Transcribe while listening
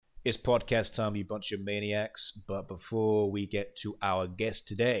It's podcast time, you bunch of maniacs. But before we get to our guest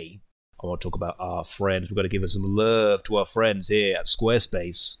today, I want to talk about our friends. We've got to give us some love to our friends here at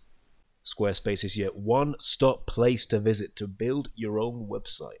Squarespace. Squarespace is your one-stop place to visit to build your own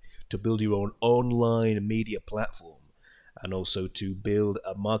website, to build your own online media platform, and also to build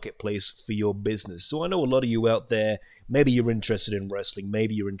a marketplace for your business. So I know a lot of you out there, maybe you're interested in wrestling,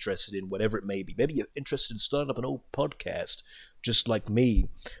 maybe you're interested in whatever it may be. Maybe you're interested in starting up an old podcast, just like me.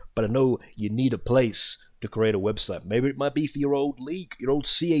 But I know you need a place to create a website. Maybe it might be for your old league, your old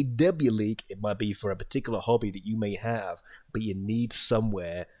CAW league. It might be for a particular hobby that you may have, but you need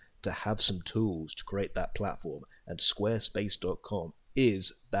somewhere to have some tools to create that platform. And squarespace.com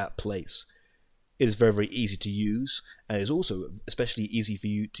is that place. It is very, very easy to use, and it's also especially easy for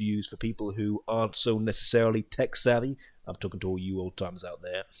you to use for people who aren't so necessarily tech savvy. I'm talking to all you old timers out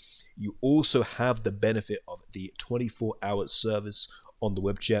there. You also have the benefit of the 24-hour service on the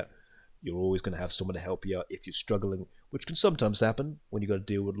web chat. You're always going to have someone to help you out if you're struggling, which can sometimes happen when you've got to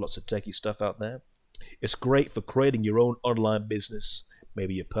deal with lots of techie stuff out there. It's great for creating your own online business,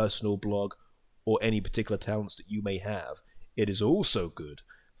 maybe your personal blog, or any particular talents that you may have. It is also good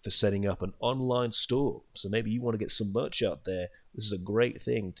for setting up an online store. So maybe you want to get some merch out there. This is a great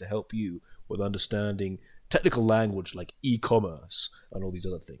thing to help you with understanding technical language like e-commerce and all these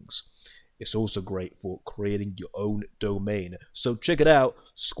other things. It's also great for creating your own domain. So check it out,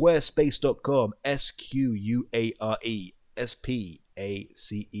 squarespace.com,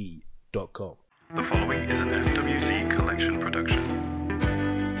 SQUARESPACE.com. The following is an SWC collection production.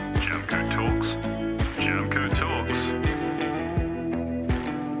 Jamco Talks. Jamco Talks.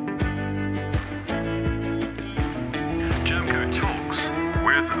 Jamco Talks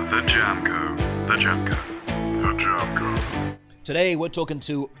with the Jamco. The Jamco. The Jamco. Today we're talking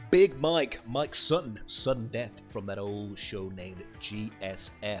to Big Mike Sutton, Sudden Death, from that old show named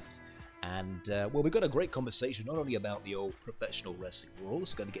GSF. And, well, we've got a great conversation, not only about the old professional wrestling, we're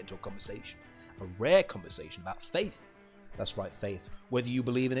also going to get into a conversation, a rare conversation about faith. That's right, faith. Whether you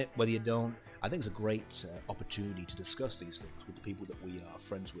believe in it, whether you don't, I think it's a great opportunity to discuss these things with the people that we are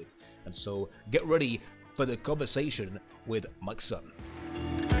friends with. And so get ready for the conversation with Mike Sutton.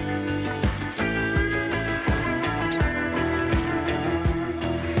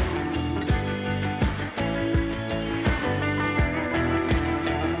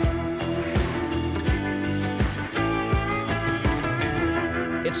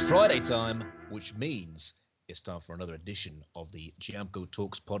 It's Friday time, which means it's time for another edition of the Jamco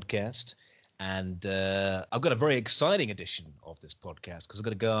Talks podcast. And I've got a very exciting edition of this podcast because I've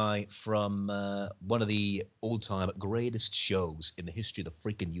got a guy from one of the all-time greatest shows in the history of the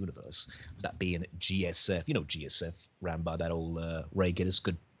freaking universe, that being GSF. You know GSF, ran by that old Ray Giddis,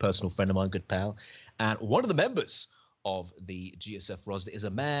 good personal friend of mine, good pal. And one of the members of the GSF roster is a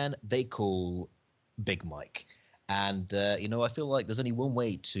man they call Big Mike. And, I feel like there's only one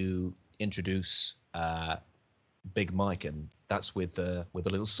way to introduce Big Mike, and that's with a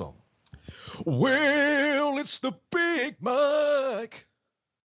little song. Well, it's the Big Mike.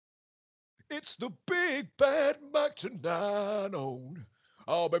 It's the big bad Mike tonight on.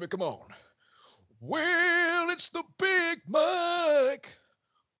 Oh, baby, come on. Well, it's the Big Mike.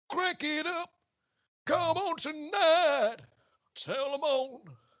 Crank it up. Come on tonight. Tell them on.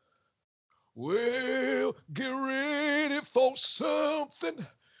 Well, get ready for something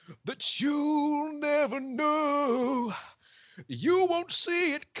that you'll never know. You won't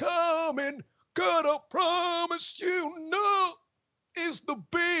see it coming. Gotta promise you know it's the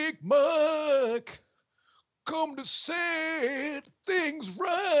Big Mike. Come to set things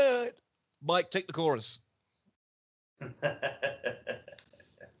right. Mike, take the chorus.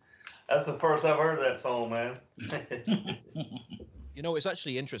 That's the first I've heard of that song, man. You know, it's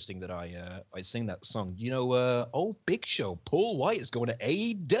actually interesting that I sing that song. You know, old Big Show, Paul White is going to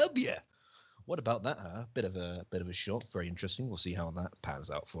AEW. What about that, huh? Bit of a shock. Very interesting. We'll see how that pans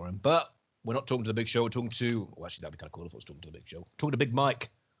out for him. But we're not talking to the Big Show. We're talking to, well, actually, that'd be kind of cool if I was talking to the Big Show. We're talking to Big Mike.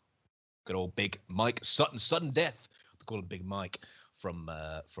 Good old Big Mike Sutton, Sudden Death. We call him Big Mike from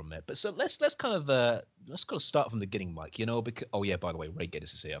there. But so let's kind of start from the beginning, Mike. You know, because by the way, Ray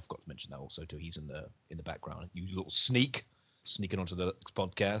Giddis is here. I forgot to mention that also too. He's in the background. You little sneaking onto the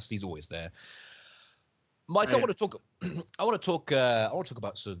podcast. He's always there. Mike, I want to talk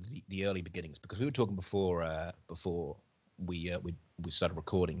about sort of the early beginnings, because we were talking before we started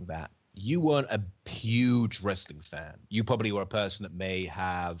recording that you weren't a huge wrestling fan. You probably were a person that may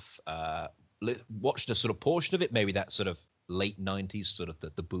have watched a sort of portion of it, maybe that sort of late 90s, sort of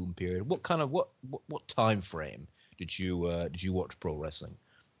the boom period. What time frame did you watch pro wrestling?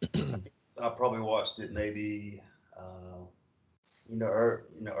 I probably watched it maybe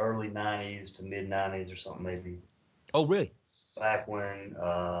early '90s to mid '90s or something maybe. Oh, really? Back when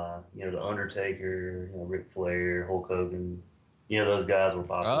the Undertaker, Ric Flair, Hulk Hogan, those guys were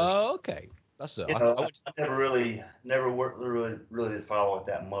popular. Oh, okay. That's I never worked really did follow it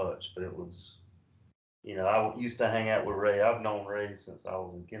that much, but it was, I used to hang out with Ray. I've known Ray since I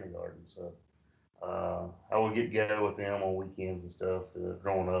was in kindergarten, so I would get together with them on weekends and stuff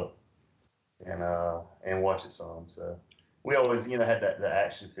growing up, and watch it some. So we always, had the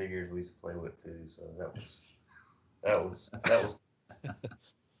action figures we used to play with too. So that was.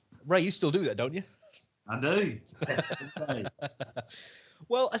 Ray, you still do that, don't you? I do.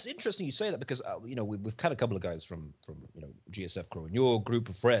 Well, it's interesting you say that because we've had a couple of guys from GSF crew, and your group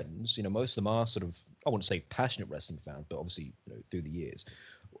of friends. Most of them are sort of, I wouldn't say passionate wrestling fans, but obviously through the years.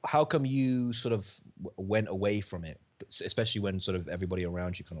 How come you sort of went away from it, especially when sort of everybody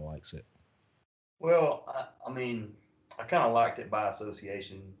around you kind of likes it? Well, I mean, I kind of liked it by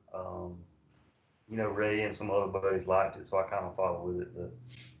association. Ray and some other buddies liked it, so I kind of followed with it. But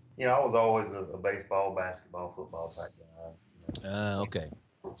I was always a baseball, basketball, football type guy. Okay.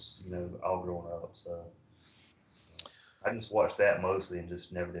 All growing up. So I just watched that mostly and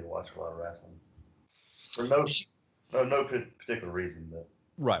just never did watch a lot of wrestling for no particular reason. But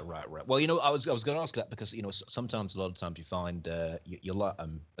Right. Well, I was going to ask that because sometimes a lot of times you find you like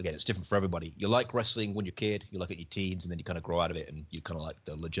again, it's different for everybody. You like wrestling when you're a kid, you like it in your teens, and then you kind of grow out of it, and you kind of like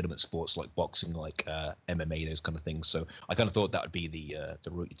the legitimate sports like boxing, like MMA, those kind of things. So I kind of thought that would be the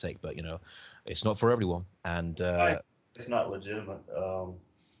route you take, but it's not for everyone, and it's not legitimate.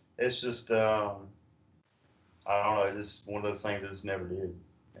 It's just I don't know. It's just one of those things I just never did.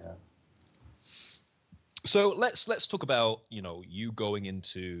 Yeah. So let's talk about you going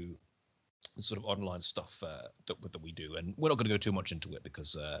into the sort of online stuff that we do, and we're not going to go too much into it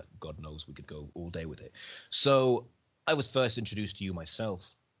because God knows we could go all day with it. So I was first introduced to you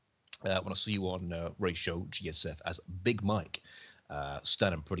myself when I saw you on Ray's show GSF as Big Mike,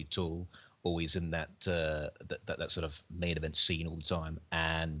 standing pretty tall, always in that sort of main event scene all the time,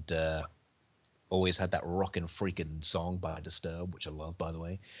 and always had that rockin' freaking song by Disturbed, which I love, by the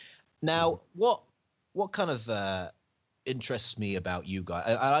way. Now, what kind of interests me about you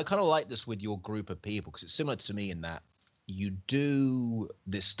guys, I kind of like this with your group of people because it's similar to me in that you do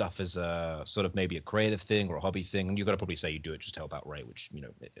this stuff as a sort of maybe a creative thing or a hobby thing, and you've got to probably say you do it just to help out Ray, which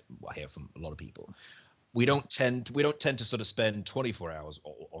I hear from a lot of people. We don't tend to sort of spend 24 hours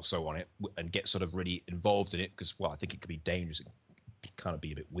or so on it and get sort of really involved in it because, well, I think it could be dangerous. It could kind of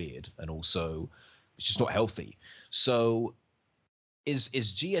be a bit weird, and also it's just not healthy. So is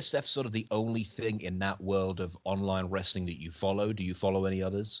GSF sort of the only thing in that world of online wrestling that you follow? Do you follow any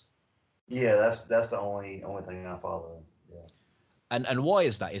others? Yeah, that's the only thing I follow. Yeah. And why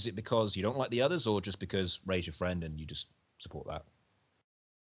is that? Is it because you don't like the others, or just because Ray's your friend and you just support that?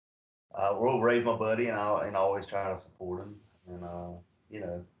 We'll raise my buddy, and I always try to support him, and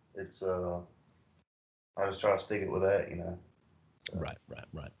it's I just try to stick it with that, So. Right.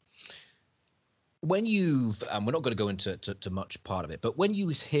 When you've, and we're not going to go into to much part of it, but when you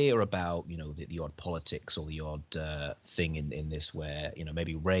hear about, the odd politics or the odd thing in this where,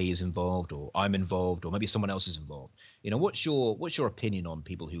 maybe Ray is involved or I'm involved or maybe someone else is involved, what's your opinion on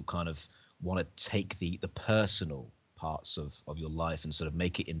people who kind of want to take the personal parts of your life and sort of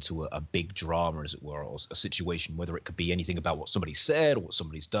make it into a big drama, as it were, or a situation, whether it could be anything about what somebody said or what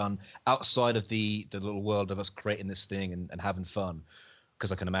somebody's done outside of the little world of us creating this thing and having fun?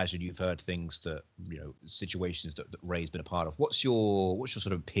 Because I can imagine you've heard things that, situations that Ray's been a part of. What's your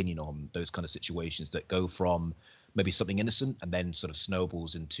sort of opinion on those kind of situations that go from maybe something innocent and then sort of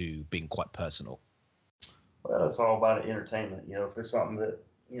snowballs into being quite personal? Well, it's all about entertainment. If it's something that,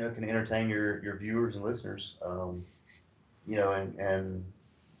 can entertain your viewers and listeners, and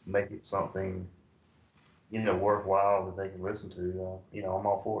make it something, worthwhile that they can listen to, I'm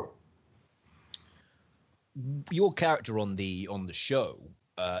all for it. Your character on the show,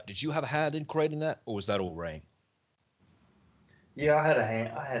 did you have a hand in creating that, or was that all Ray? Yeah, I had a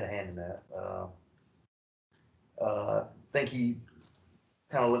hand in that. I think he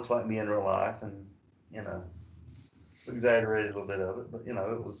kind of looks like me in real life, and exaggerated a little bit of it, but it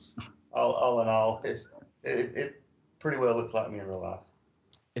was all in all, it pretty well looks like me in real life.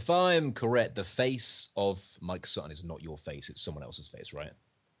 If I'm correct, the face of Mike Sutton is not your face; it's someone else's face, right?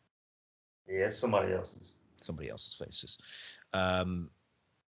 Yeah, it's somebody else's. Somebody else's faces.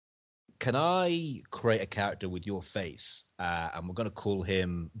 Can I create a character with your face, and we're going to call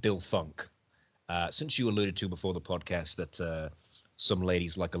him Dill Funk? Since you alluded to before the podcast that some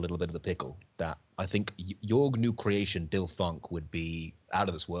ladies like a little bit of the pickle, that I think your new creation, Dill Funk, would be out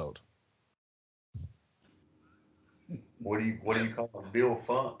of this world. What do you call him? Bill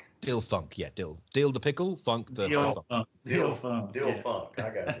Funk. Dill Funk, yeah, Dill. Dill the pickle, Funk the Dill funk. Funk. Dill Funk. Dill Yeah. Funk. I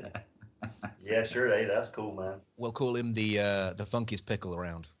got you. Yeah, sure. Hey, that's cool, man. We'll call him the funkiest pickle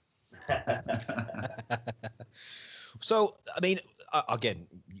around. So, I mean, again,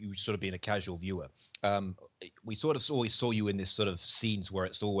 you sort of being a casual viewer, we sort of always saw you in this sort of scenes where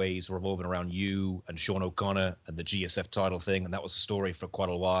it's always revolving around you and Sean O'Connor and the GSF title thing, and that was a story for quite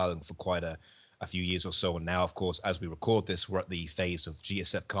a while and for quite a few years or so. And now, of course, as we record this, we're at the phase of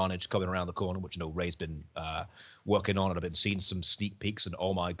GSF Carnage coming around the corner, which I know Ray's been working on, and I've been seeing some sneak peeks, and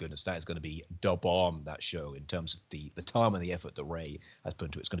oh my goodness, that is going to be the bomb, that show, in terms of the time and the effort that Ray has put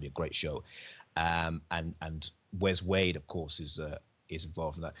into it. It's going to be a great show. And Wes Wade, of course, is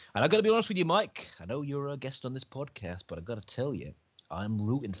involved in that. And I got to be honest with you, Mike. I know you're a guest on this podcast, but I got to tell you, I'm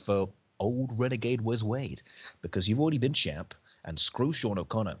rooting for old renegade Wes Wade, because you've already been champ, and screw Sean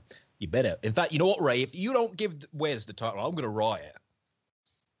O'Connor. You better. In fact, you know what, Ray? If you don't give Wes the title, I'm going to riot.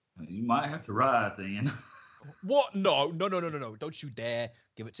 You might have to riot then. What? No. Don't you dare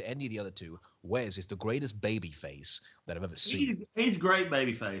give it to any of the other two. Wes is the greatest baby face that I've ever seen. He's a great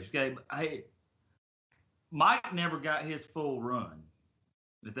baby face. Okay, but Mike never got his full run,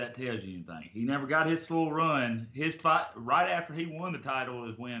 if that tells you anything. He never got his full run. His fight right after he won the title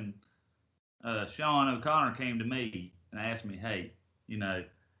is when Sean O'Connor came to me and asked me, hey,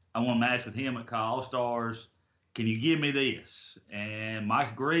 I want to match with him at All Stars. Can you give me this? And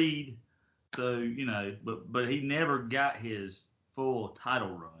Mike agreed. So, but he never got his full title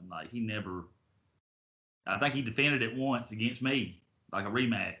run. Like, I think he defended it once against me, like a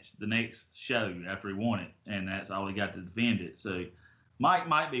rematch the next show after he won it. And that's all he got to defend it. So Mike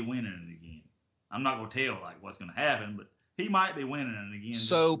might be winning it again. I'm not going to tell like what's going to happen, but he might be winning it again.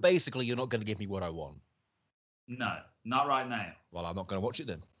 So basically, you're not going to give me what I want. No, not right now. Well, I'm not going to watch it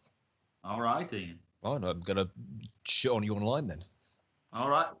then. All right, then. Oh, no, I'm going to shit on you online then. All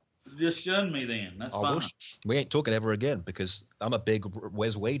right. Just shun me then. That's fine. We ain't talking ever again, because I'm a big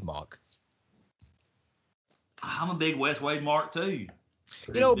Wes Wade mark. I'm a big Wes Wade mark, too.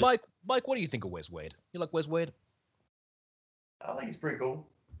 Mike, what do you think of Wes Wade? You like Wes Wade? I think he's pretty cool.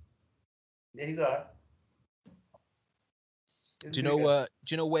 Yeah, he's all right. Do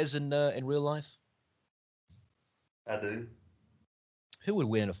you know Wes in real life? I do. Who would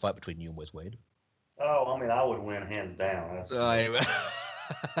win in a fight between you and Wes Wade? Oh, I mean, I would win hands down. I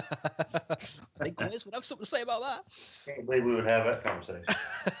think Wes would have something to say about that. Can't believe we would have that conversation.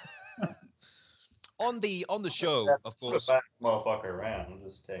 On the show, of course. Put a motherfucker around. I'll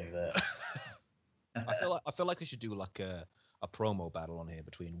just tell you that. I feel like we should do like a promo battle on here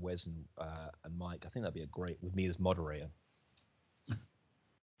between Wes and Mike. I think that'd be a great, with me as moderator.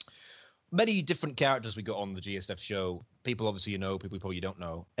 Many different characters we got on the GSF show. People obviously people you probably don't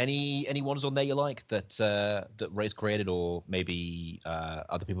know. Any ones on there you like that Ray's created, or maybe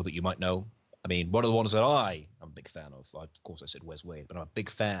other people that you might know? I mean, one of the ones that I'm a big fan of. Of course, I said Wes Wade, but I'm a big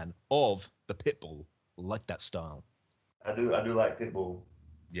fan of the Pitbull. Like that style. I do like Pitbull.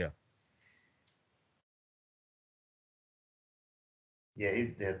 Yeah. Yeah,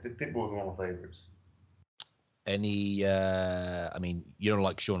 he's dead. Pitbull's one of my favorites. Any? I mean, you don't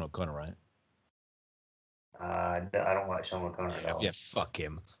like Sean O'Connor, right? I don't like Sean O'Connor at all. Yeah, fuck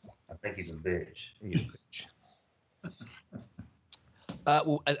him. I think he's a bitch. He's a bitch.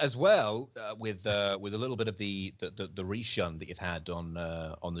 Well, as well, with a little bit of the reshun that you've had on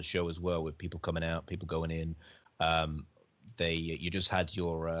the show as well, with people coming out, people going in. You just had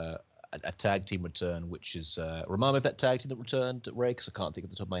your a tag team return, which is remind me of that tag team that returned, Ray, because I can't think of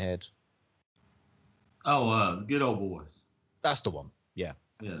the top of my head. Oh, the Good Old Boys. That's the one. Yeah.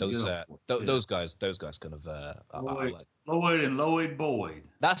 Yeah, those guys kind of Lloyd and Lloyd Boyd.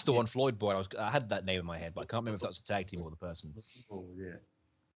 That's the one, Floyd Boyd. I had that name in my head, but I can't remember if that was a tag team or the person. Oh yeah.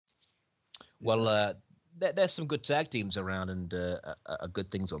 Well, there's some good tag teams around, and good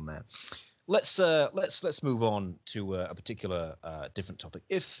things on there. Let's move on to a particular different topic.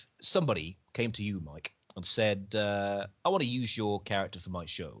 If somebody came to you, Mike, and said, "I want to use your character for my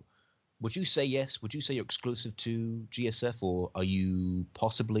show," would you say yes? Would you say you're exclusive to GSF, or are you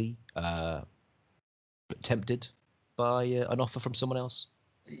possibly tempted by an offer from someone else?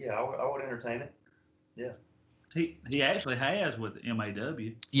 Yeah, I would entertain it. Yeah. He actually has with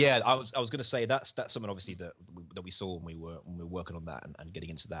MAW. Yeah, I was going to say that's something obviously that we saw when we were working on that and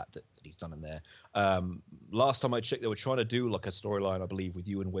getting into that he's done in there. Last time I checked, they were trying to do like a storyline, I believe, with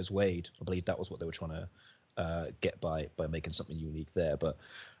you and Wes Wade. I believe that was what they were trying to get by making something unique there. But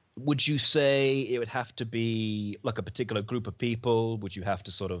would you say it would have to be like a particular group of people? Would you have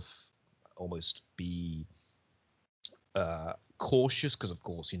to sort of almost be cautious? Because, of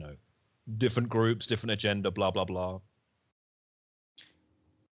course, different groups, different agenda, blah, blah, blah.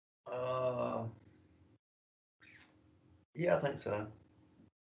 Yeah, I think so.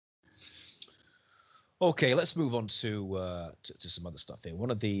 Okay, let's move on to some other stuff here.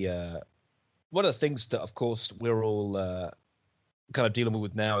 One of the things that, of course, we're all kind of dealing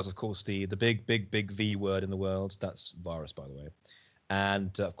with now is, of course, the big V word in the world. That's virus, by the way.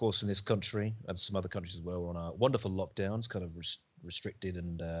 And of course, in this country and some other countries as well, we're on our wonderful lockdowns, kind of restricted,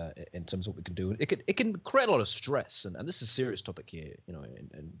 and in terms of what we can do, it can create a lot of stress. And this is a serious topic here, you know,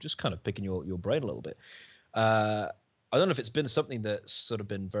 and just kind of picking your brain a little bit. I don't know if it's been something that's sort of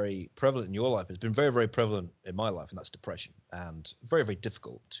been very prevalent in your life. It's been very, very prevalent in my life, and that's depression, and very, very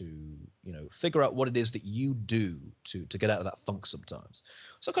difficult to, you know, figure out what it is that you do to get out of that funk sometimes.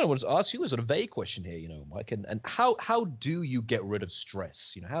 So I kind of wanted to ask you a sort of vague question here, you know, Mike, and how do you get rid of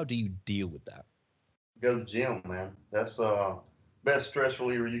stress? You know, how do you deal with that? Go to the gym, man. That's best stress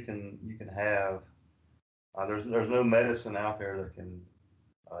reliever you can have. There's no medicine out there that can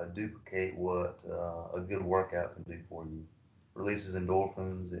duplicate what a good workout can do for you. Releases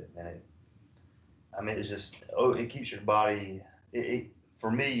endorphins, I mean, it's just it keeps your body. For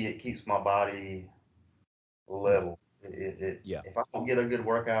me, it keeps my body level. Yeah. If I don't get a good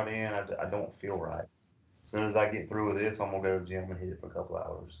workout in, I don't feel right. As soon as I get through with this, I'm gonna go to the gym and hit it for a couple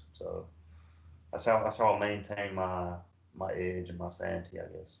hours. So that's how I maintain my edge and my sanity,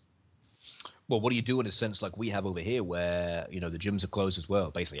 I guess. Well, what do you do in a sense like we have over here, where you know the gyms are closed as well?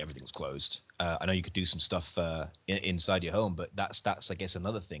 Basically, everything's closed. I know you could do some stuff inside your home, but that's I guess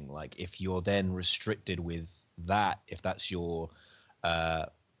another thing. Like if you're then restricted with that, if that's your uh,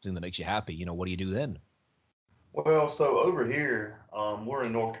 thing that makes you happy, you know, what do you do then? Well, so over here, we're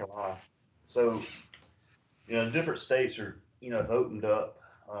in North Carolina. So, different states are, have opened up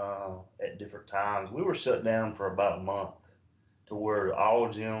at different times. We were shut down for about a month to where all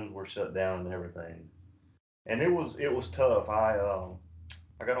gyms were shut down and everything. And it was tough. I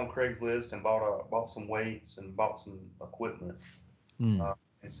got on Craigslist and bought some weights and bought some equipment Hmm. uh,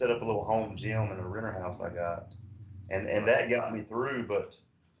 and set up a little home gym in a renter house I got. And that got me through. But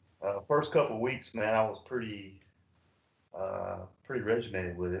first couple of weeks, man, I was pretty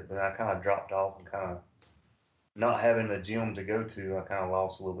regimented with it, but I kind of dropped off and kind of not having a gym to go to, I kind of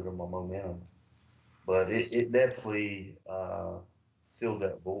lost a little bit of my momentum. But it definitely filled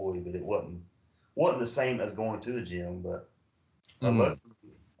that void, but it wasn't the same as going to the gym. But Hmm. luckily,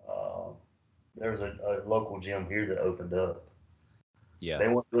 there's a local gym here that opened up. Yeah. They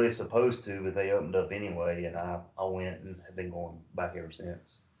weren't really supposed to, but they opened up anyway, and I went and have been going back ever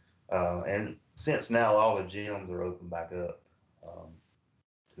since. And since now, all the gyms are open back up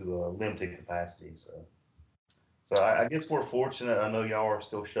to a limited capacity. So I guess we're fortunate. I know y'all are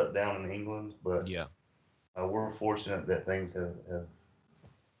still shut down in England, but Yeah. we're fortunate that things are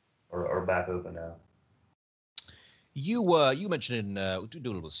back open now. You mentioned in we'll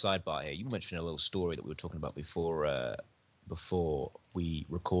do a little sidebar here. You mentioned a little story that we were talking about before we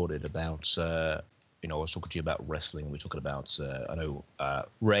recorded about you know, I was talking to you about wrestling. We were talking about I know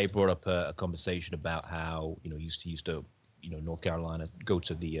Ray brought up a conversation about how, you know, he used to, you know, North Carolina, go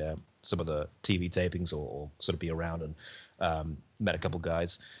to the some of the TV tapings, or sort of be around, and met a couple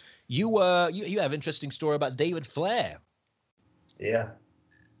guys. You have an interesting story about David Flair. Yeah,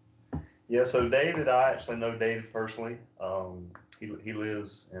 yeah. So David, I actually know David personally. He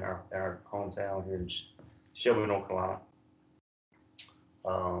lives in our hometown here in Shelby, North Carolina.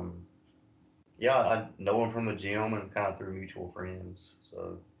 Um, yeah, I know him from the gym and kind of through mutual friends.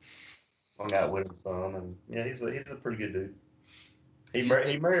 So hung out with him some, and yeah, he's a pretty good dude. He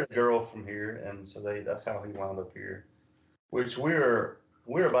married a girl from here, and so that's how he wound up here. Which we're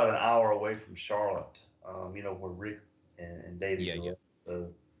about an hour away from Charlotte. Where Rick and David Yeah, grew yeah. up. So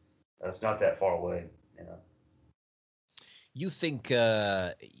it's not that far away. You know. You think,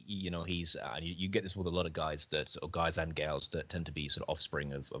 you know, you get this with a lot of guys that, or guys and gals that tend to be sort of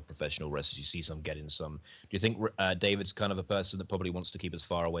offspring of professional wrestlers. You see some getting some. Do you think David's kind of a person that probably wants to keep as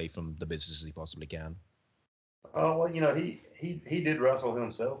far away from the business as he possibly can? Oh well, he did wrestle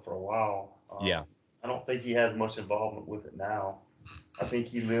himself for a while. Yeah. I don't think he has much involvement with it now. I think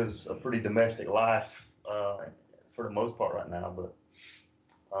he lives a pretty domestic life for the most part right now. But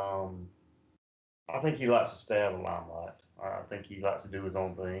I think he likes to stay out of the limelight. I think he likes to do his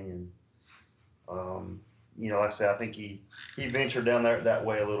own thing, and like I said, I think he ventured down there that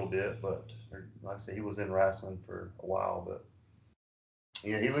way a little bit. But like I said, he was in wrestling for a while, but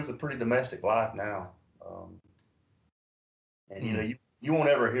yeah, he lives a pretty domestic life now. Um, and Hmm. you won't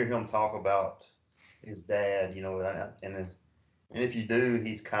ever hear him talk about his dad. And if you do,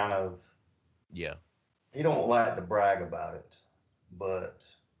 he's kind of Yeah. he don't like to brag about it, but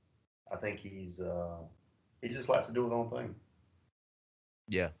I think he just likes to do his own thing.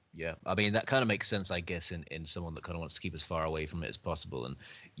 Yeah. Yeah, I mean that kind of makes sense, I guess, in someone that kind of wants to keep as far away from it as possible. And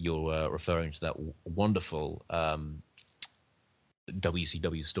you're referring to that wonderful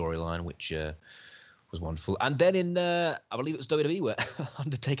WCW storyline, which was wonderful. And then in, I believe it was WWE, where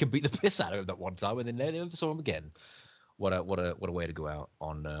Undertaker beat the piss out of him that one time, and then they never saw him again. What a way to go out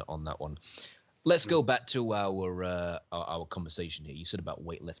on that one. Let's go back to our conversation here. You said about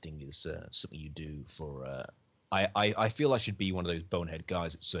weightlifting is something you do for. I feel I should be one of those bonehead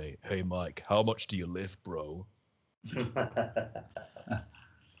guys that say, "Hey, Mike, how much do you lift, bro?"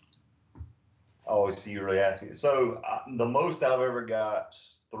 I always see you really ask me. So the most I've ever got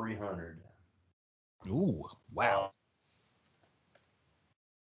is 300. Ooh, wow.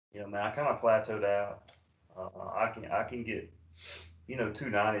 Man, I kind of plateaued out. I can get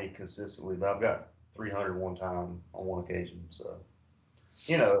 290 consistently, but I've got 300 one time on one occasion. So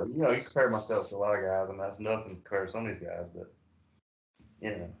you compare myself to a lot of guys, and that's nothing compared to some of these guys. But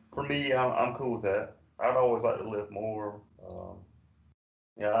for me, I'm cool with that. I'd always like to lift more.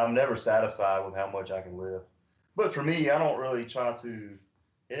 I'm never satisfied with how much I can lift. But for me, I don't really try to.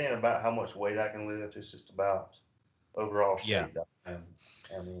 It ain't about how much weight I can lift. It's just about overall shape. Yeah.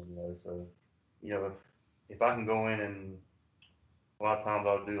 I mean, so if I can go in and a lot of times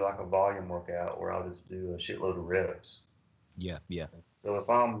I'll do like a volume workout where I'll just do a shitload of reps. Yeah. So if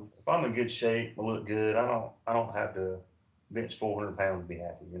I'm in good shape, I look good. I don't have to bench 400 pounds to be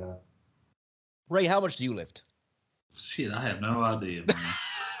happy. Ray, how much do you lift? Shit, I have no idea, man.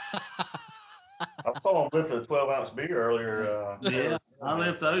 I saw him lift a 12-ounce beer earlier. Yeah, I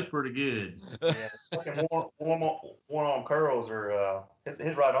lift those pretty good. Yeah, fucking one arm curls are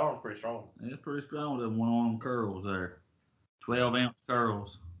his right arm's pretty strong. It's pretty strong with them one-arm curls there. 12-ounce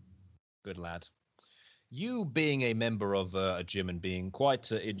curls. Good lad. You being a member of a gym and being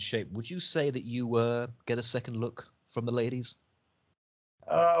quite in shape, would you say that you get a second look from the ladies?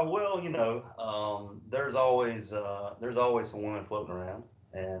 Well, there's always some women floating around,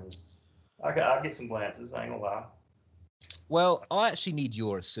 and I get some glances. I ain't gonna lie. Well, I actually need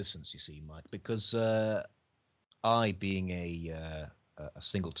your assistance, you see, Mike, because I, being a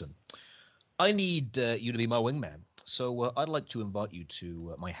singleton, I need you to be my wingman. So I'd like to invite you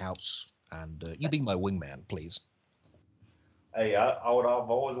to my house, and you being my wingman, please. Hey, I've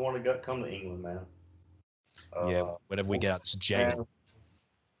always wanted to come to England, man. Yeah, whenever we get out to jail.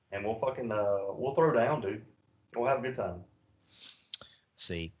 And we'll fucking we'll throw down, dude. We'll have a good time.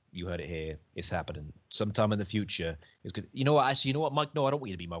 See, you heard it here. It's happening. Sometime in the future, it's good. You know what? Actually, you know what, Mike? No, I don't want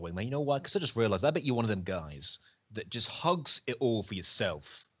you to be my wingman. You know why? Because I just realized I bet you're one of them guys that just hugs it all for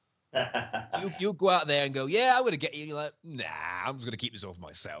yourself. You go out there and go, yeah, I'm gonna get you. And you're like, nah, I'm just gonna keep this all for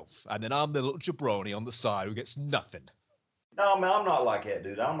myself. And then I'm the little jabroni on the side who gets nothing. No, man, I'm not like that,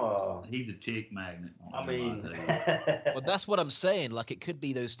 dude. He's a chick magnet. I mean, Well, that's what I'm saying. Like, it could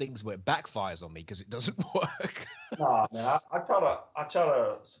be those things where it backfires on me because it doesn't work. nah, man. I try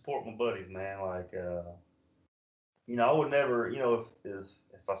to support my buddies, man. Like, I would never,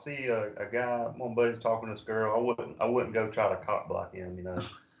 if I see a guy, my buddy's talking to this girl, I wouldn't go try to cock block him,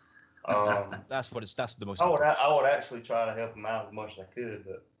 That's the most. I would actually try to help him out as much as I could,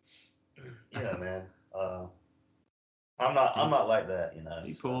 but man, I'm not like that,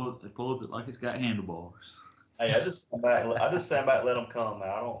 He pulls it like it's got handlebars. Hey, I just stand back, and let them come, man.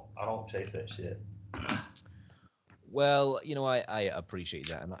 I don't chase that shit. Well, I appreciate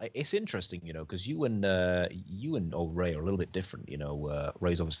that, and it's interesting, because you and old Ray are a little bit different.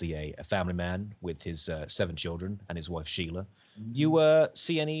 Ray's obviously a family man with his 7 children and his wife Sheila. Mm-hmm. You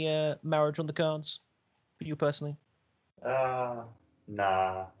see any marriage on the cards for you personally? Nah.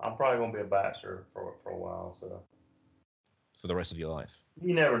 I'm probably gonna be a bachelor for a while, so. For the rest of your life.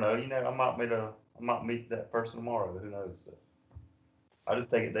 You never know. I might meet that person tomorrow. Who knows? But I just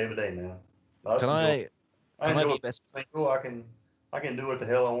take it day by day, man. I enjoy being single. I can do what the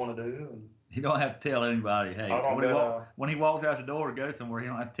hell I want to do. And you don't have to tell anybody. Hey, when he walks out the door to go somewhere, he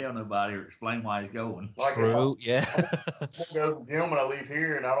don't have to tell nobody or explain why he's going. True. Yeah. I go to the gym when I leave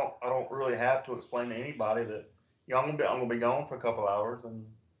here, and I don't really have to explain to anybody that I'm gonna be gone for a couple hours, and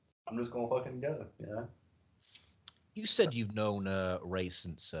I'm just gonna fucking go. You said you've known Ray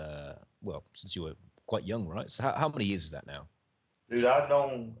since since you were quite young, right? So how many years is that now? Dude, I've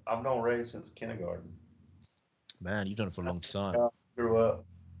known Ray since kindergarten. Man, you've done it for a long time. Grew up.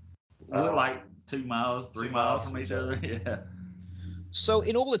 We're like 2 miles, 3 miles from each other. Yeah. So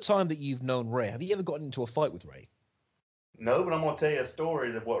in all the time that you've known Ray, have you ever gotten into a fight with Ray? No, but I'm gonna tell you a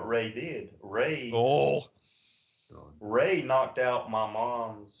story of what Ray did. Ray knocked out my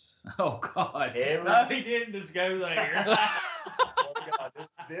mom's. Oh God! No, he didn't just go there. Oh God,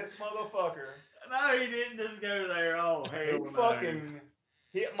 this motherfucker. No, he didn't just go there. Oh hell,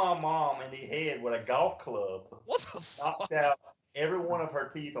 hit my mom in the head with a golf club, What the knocked fuck? out every one of her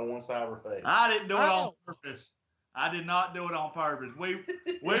teeth on one side of her face. I didn't do it on Ow. purpose. I did not do it on purpose. We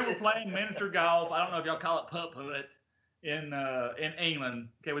were playing miniature golf. I don't know if y'all call it putt in England.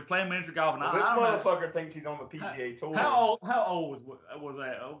 Okay, we were playing miniature golf, and Well, this I don't know. motherfucker thinks he's on the PGA Tour. How old was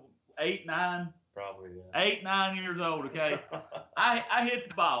that? Oh, 8, 9? Probably, yeah. 8, 9 years old. Okay, I hit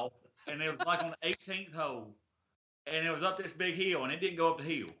the ball, and it was like on the 18th hole, and it was up this big hill, and it didn't go up the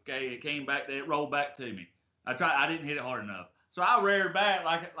hill. Okay, it came back, it rolled back to me. I didn't hit it hard enough, so I reared back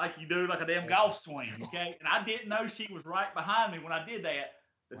like you do, like a damn golf swing. Okay, and I didn't know she was right behind me when I did that.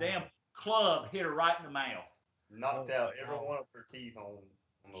 The damn club hit her right in the mouth. Knocked out every one of her teeth on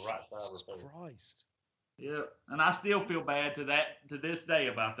the right side of her face. Christ. Yeah, and I still feel bad to this day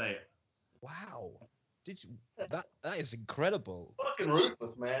about that. Wow. Did you? That is incredible. Fucking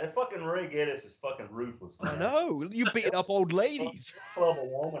ruthless, man. That fucking Ray Geddes is fucking ruthless, man. I know. You beating up old ladies. Club a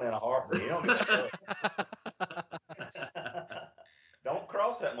woman in a heartbeat. You don't give a fuck. Don't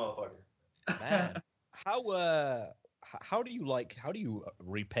cross that motherfucker. Man, how do you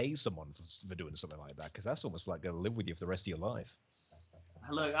repay someone for doing something like that? Because that's almost like gonna live with you for the rest of your life.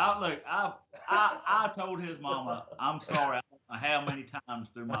 I told his mama, I'm sorry. I don't know how many times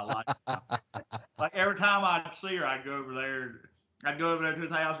through my life. Like every time I'd see her, I'd go over there. I'd go over there to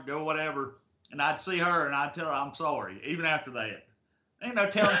his house or go whatever, and I'd see her and I'd tell her I'm sorry. Even after that, ain't no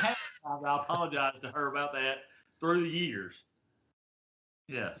telling how many times I apologized to her about that through the years.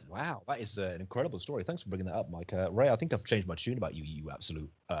 Yeah. Wow, that is an incredible story. Thanks for bringing that up, Mike. Ray, I think I've changed my tune about you, you absolute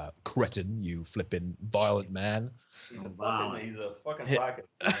cretin, you flipping violent man. He's a fucking psycho.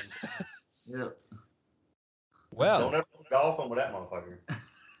 Yeah. Well, Don't ever golf him with that motherfucker.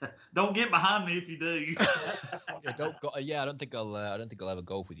 Don't get behind me if you do. I don't think I'll ever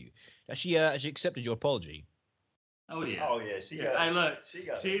golf with you. She accepted your apology. Oh yeah. Oh yeah, Hey, look,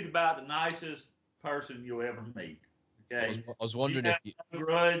 she's about the nicest person you'll ever meet. Okay. I was wondering if you... no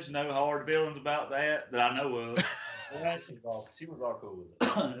grudge, no hard feelings about that I know of. She was all cool with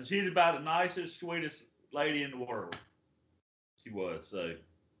it. She's about the nicest, sweetest lady in the world. She was. So,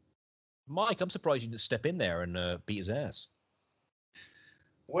 Mike, I'm surprised you didn't step in there and beat his ass.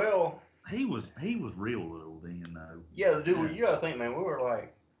 Well, he was real little then, though. Yeah, the dude. You gotta think, man. We were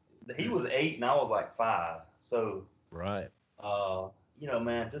like, he was 8 and I was like 5. So right. You know,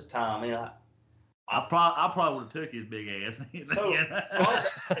 man, at this time, man, I probably would have took his big ass. So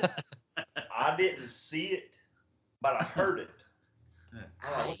I didn't see it, but I heard it.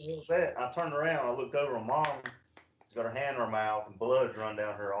 I'm like, what the hell is that? I turned around, I looked over, and Mom, she's got her hand in her mouth, and blood's run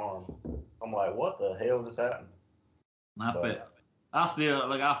down her arm. I'm like, what the hell just happened? I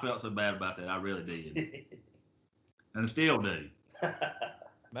felt so bad about that. I really did, and still do.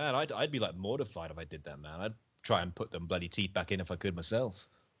 Man, I'd be like mortified if I did that, man. I'd try and put them bloody teeth back in if I could myself.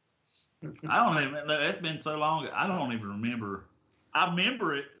 I don't even. It's been so long. I don't even remember. I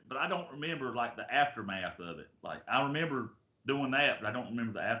remember it, but I don't remember like the aftermath of it. Like I remember doing that, but I don't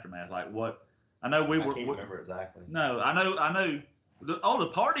remember the aftermath. Like what? I know I can't remember exactly. No, I know. The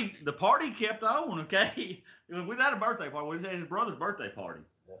party kept on. Okay, we was at a birthday party. We was at his brother's birthday party.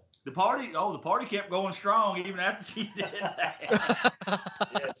 Yeah. The party kept going strong even after she did that.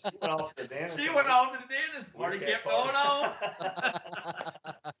 Yeah, she went off to the dentist. The party kept going on.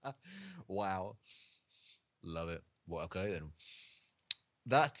 Wow, love it. Well, okay then.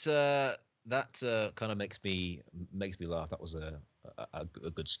 That kind of makes me laugh. That was a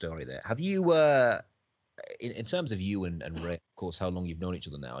good story there. Have you in terms of you and Ray, of course, how long you've known each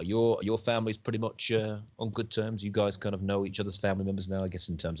other now? Your family's pretty much on good terms. You guys kind of know each other's family members now, I guess,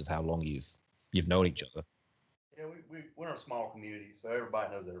 in terms of how long you've known each other. Yeah, we're in a small community, so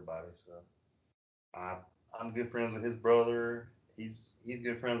everybody knows everybody. So I'm good friends with his brother. He's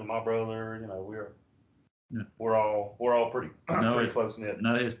good friends with my brother. You know, we're all pretty close knit.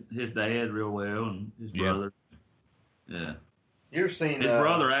 Know his dad real well and his brother. Yeah. You ever seen his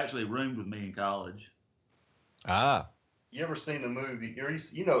brother actually roomed with me in college. Ah. You ever seen the movie? You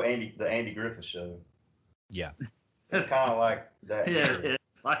know the Andy Griffith Show. Yeah. It's kind of like that. Yeah.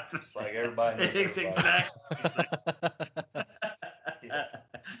 It's like everybody knows it's everybody. Exactly.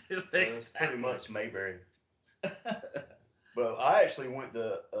 It's pretty much Mayberry. But I actually went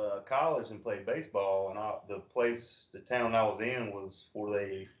to college and played baseball, and the town I was in was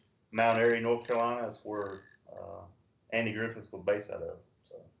Mount Airy, North Carolina. That's where Andy Griffith was based out of.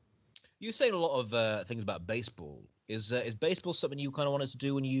 So you're saying a lot of things about baseball. Is baseball something you kind of wanted to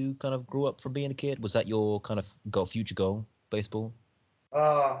do when you kind of grew up from being a kid? Was that your kind of future goal, baseball?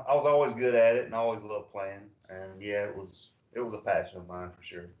 I was always good at it, and I always loved playing. And yeah, it was a passion of mine for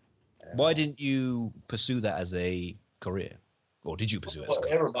sure. And why didn't you pursue that as a career? Or did you pursue it as a Well,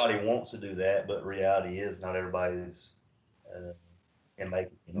 career? everybody wants to do that, but reality is not everybody's can make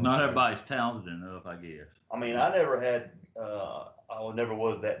it. You know what Not I'm saying? everybody's talented enough, I guess. I mean, I never had. Never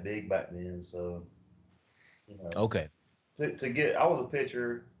was that big back then, so you know. Okay. To get, I was a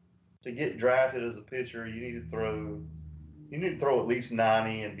pitcher. To get drafted as a pitcher, you need to throw at least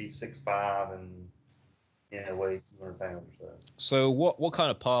 90 and be 6'5" and weigh 200 pounds or so. So what kind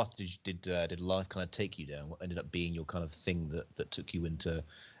of path did life kind of take you down? What ended up being your kind of thing that took you into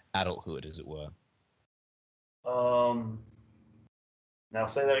adulthood, as it were? Um, Now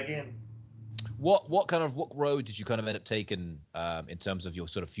say that again. What road did you kind of end up taking in terms of your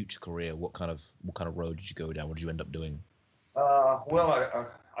sort of future career? What kind of road did you go down? What did you end up doing? Well,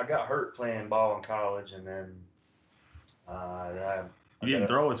 I got hurt playing ball in college, and then You didn't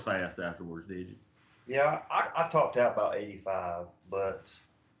throw as fast afterwards, did you? yeah, I topped out about 85, but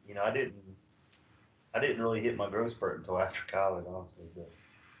I didn't really hit my growth spurt until after college, honestly. But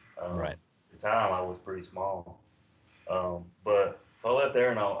Right. at the time, I was pretty small. But I left there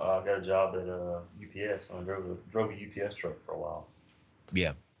and I got a job at UPS, and I drove a UPS truck for a while.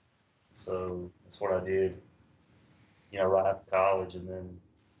 Yeah. So that's what I did, right after college, and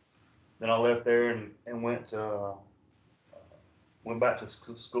then I left there and went back to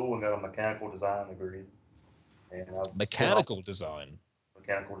school and got a mechanical design degree. And I Mechanical design.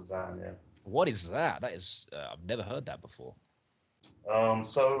 mechanical design, yeah. What is that? That is I've never heard that before.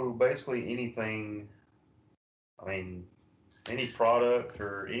 So basically anything, I mean, any product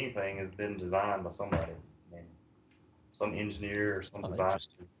or anything has been designed by somebody. I mean, some engineer or some designer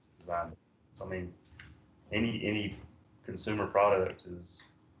Interesting. designed it. So, I mean, any consumer product has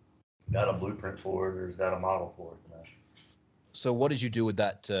got a blueprint for it or has got a model for it. So what did you do with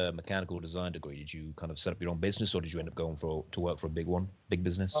that mechanical design degree? Did you kind of set up your own business, or did you end up going to work for a big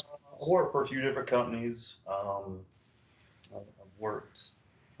business? I worked for a few different companies. I've worked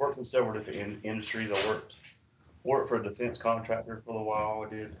in several different industries. I worked for a defense contractor for a while. I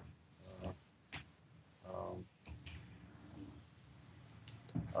did. Um,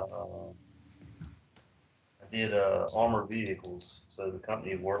 uh, I did armored vehicles. So the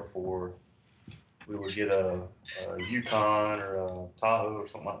company I worked for, we would get a Yukon or a Tahoe or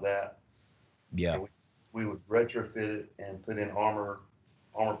something like that. Yeah. And we would retrofit it and put in armor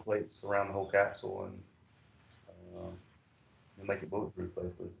plates around the whole capsule um, and make it bulletproof,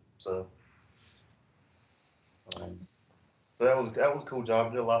 basically. Um, so that was a cool job. I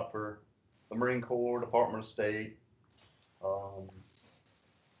did a lot for the Marine Corps, Department of State, um,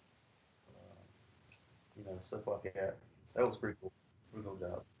 stuff like that. That was pretty cool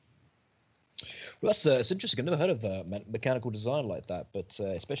job. Well, that's it's interesting. I've never heard of mechanical design like that, but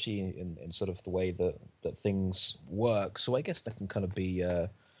especially in sort of the way that things work. So I guess that can kind of be,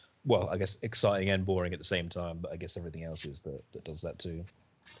 well, I guess exciting and boring at the same time. But I guess everything else is that does that too.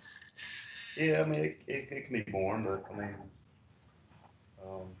 Yeah, I mean it can be boring, but I mean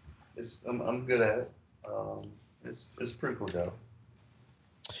I'm good at it. It's a pretty cool job.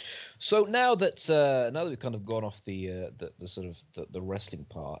 So now that we've kind of gone off the sort of the wrestling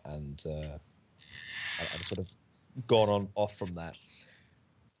part and sort of gone on off from that.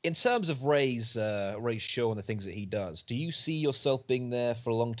 In terms of Ray's show and the things that he does, do you see yourself being there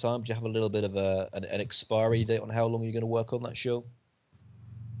for a long time? Do you have a little bit of an expiry date on how long you're going to work on that show?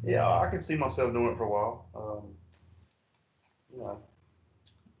 Yeah, I can see myself doing it for a while. You know,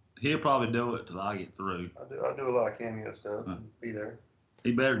 He'll probably do it till I get through. I do a lot of cameo stuff. Be there.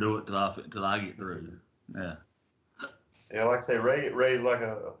 He better do it till I get through. Yeah. Yeah, like I say, Ray's like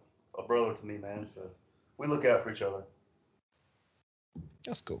a brother to me, man. So we look out for each other.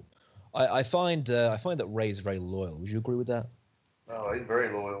 That's cool. I find that Ray's very loyal. Would you agree with that? Oh, he's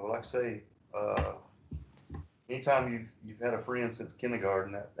very loyal. Like I say, anytime you've had a friend since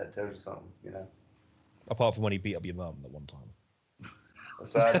kindergarten, that tells you something. Apart from when he beat up your mum that one time.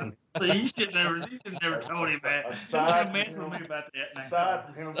 Aside from, So you should never told him that. Aside Don't mess with me about that now. aside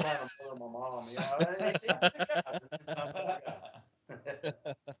from him trying to murder my mom,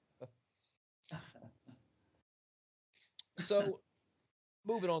 So,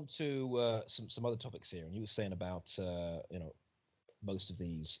 moving on to some other topics here, and you were saying about most of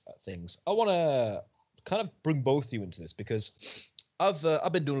these things. I want to kind of bring both of you into this because I've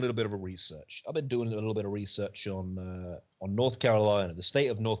been doing a little bit of a research. I've been doing a little bit of research on North Carolina, the state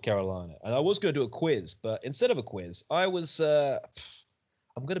of North Carolina, and I was going to do a quiz, but instead of a quiz, I was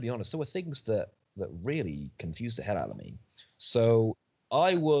I'm going to be honest, there were things that really confused the hell out of me. So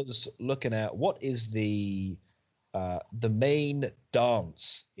I was looking at what is the main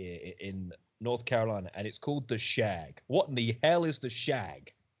dance in North Carolina, and it's called the shag. What in the hell is the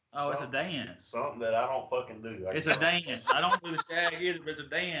shag? Oh, it's a dance. Something that I don't fucking do. It's a dance. I don't do the shag either, but it's a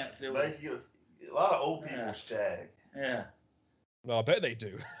dance. It was, Basically, a lot of old people Yeah. shag. yeah. Well, I bet they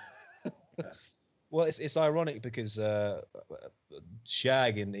do. Well, it's ironic because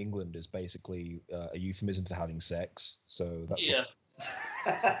shag in England is basically a euphemism for having sex. So that's Yeah.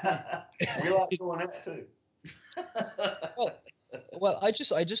 We like doing that too. Well,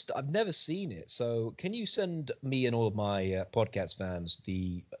 I've never seen it. So can you send me and all of my podcast fans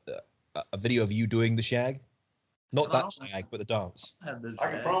a video of you doing the shag? Not Well, I that don't shag, but the dance. Have the I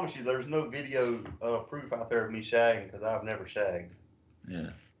can shag. promise you, there's no video proof out there of me shagging because I've never shagged.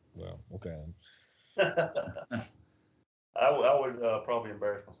 Yeah. Well, okay. I would probably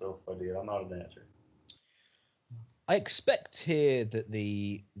embarrass myself if I did. I'm not a dancer. I expect here that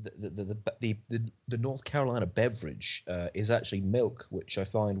the North Carolina beverage is actually milk, which I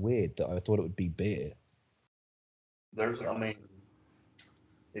find weird. That I thought it would be beer. I mean,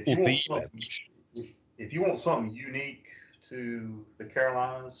 if Or you want the something, beverage. if you want something unique to the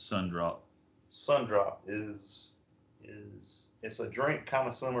Carolinas, Sun drop. Sundrop is it's a drink kind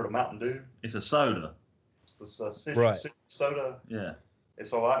of similar to Mountain Dew. It's a soda. It's a citrus, Right. citrus soda. Yeah.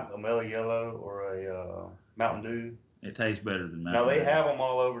 It's like a Mellow Yellow or a Mountain Dew. It tastes better than Now Mountain they Dew. have them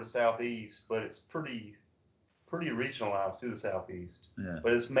all over the southeast, but it's pretty regionalized to the southeast. Yeah.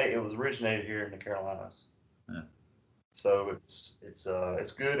 But it was originated here in the Carolinas. Yeah. So it's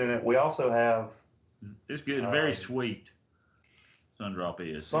good, and we also have It's good. It's very sweet. Sun drop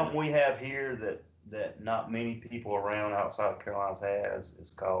is. something we have here that not many people around outside the Carolinas has. It's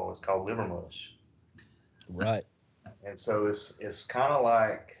called liver mush, Right. and so it's kind of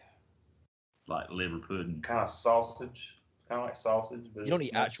like liver pudding. kind of sausage, but You don't it's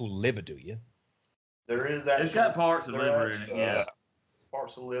eat not- actual liver, do you? There is It's got parts of there liver in it. actually- Yeah.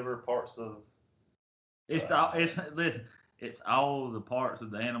 parts of liver, parts of Listen. It's all the parts of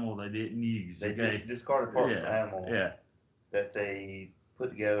the animal they didn't use. they Okay. discarded parts of the animal Yeah. that they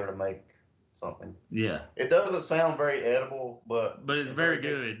put together to make something. Yeah. It doesn't sound very edible, but It's very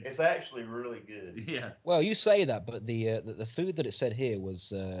good. It's actually really good. Yeah. Well, you say that, but the food that it said here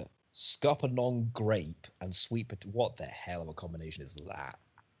was scuppernong grape and sweet potato. What the hell of a combination is that?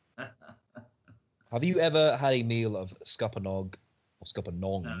 Have you ever had a meal of scuppernong or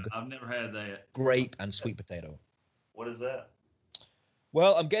scuppernong No, I've never had that. grape and sweet potato? What is that?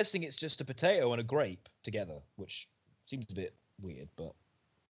 Well, I'm guessing it's just a potato and a grape together, which seems a bit weird, but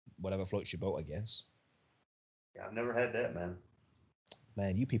whatever floats your boat, I guess. Yeah, I've never had that, man.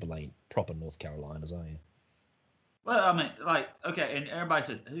 Man, you people ain't proper North Carolinas, are you? Well, I mean, okay, and everybody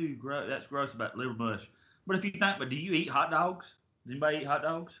says, "Ooh, gross, that's gross about liver mush." But if you think, do you eat hot dogs? Does anybody eat hot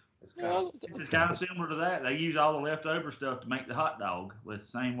dogs? It's kind of This is kind of similar to that. They use all the leftover stuff to make the hot dog. With the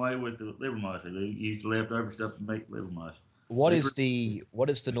same way with the liver mush, they use the leftover stuff to make liver mush. What is the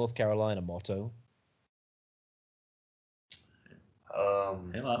North Carolina motto?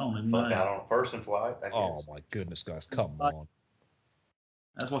 Hell, I don't even fuck, I know. don't first in flight. I Oh guess. my goodness, guys, come on!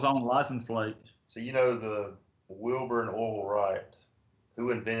 That's what's on the license plate. So you know the Wilbur and Orville Wright,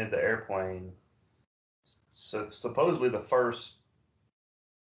 who invented the airplane. So supposedly the first,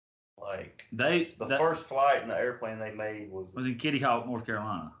 first flight in the airplane they made was in Kitty Hawk, North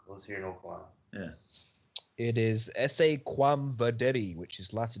Carolina. here in North Carolina. Yeah. It is esse quam vaderi, which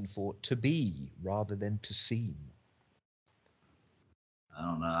is Latin for to be rather than to seem. I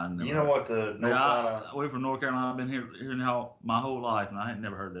don't know. I never You know what the North Carolina we're from North Carolina. I've been here my whole life, and I had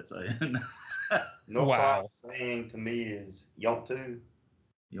never heard that saying. North Wow. Carolina saying to me is "yont to."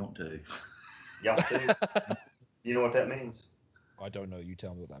 You want to? Yont to. You know what that means? I don't know. You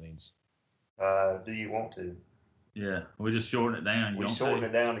tell me what that means. Do you want to? Yeah, we just shorten it down. We shorten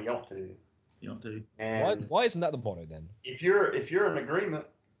it down to "yont to." You want to? And Why isn't that the motto then? if you're in agreement,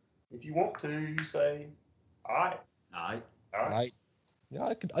 if you want to, you say, "All right, All right. all right." Right? Yeah,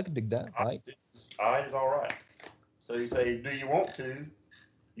 I could dig that. Right? All right is all right. So you say, "Do you want to?"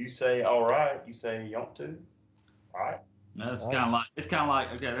 You say, "All right." You say, "You want to?" All right. That's Right. kind of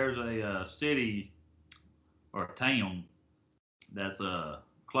like okay. There's a city or a town that's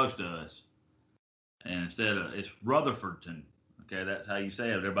close to us, and it's Rutherfordton. Okay, that's how you say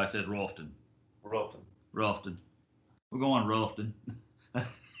it. Everybody says Ralston. Rufton. Ralston. We're going Ralston.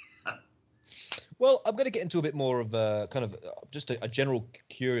 Well, I'm going to get into a bit more of kind of just a general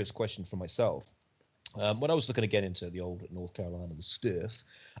curious question for myself. When I was looking to get into the old North Carolina, the stuff,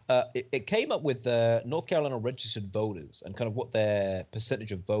 it came up with North Carolina registered voters and kind of what their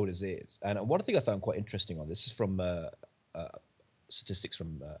percentage of voters is. And one thing I found quite interesting on this is from statistics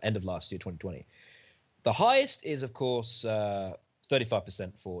from end of last year, 2020. The highest is, of course,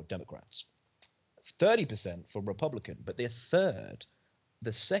 35% for Democrats, 30% for Republican, but they're third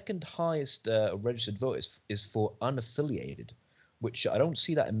the second highest registered vote is for unaffiliated, which I don't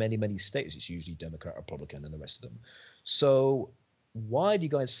see that in many states. It's usually Democrat, Republican, and the rest of them. So why do you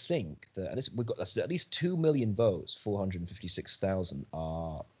guys think that? And we've got at least 2 million votes, 456,000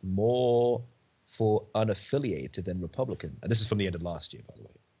 are more for unaffiliated than Republican. And this is from the end of last year, by the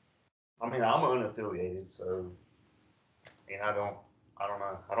way. I mean, I'm unaffiliated, so I don't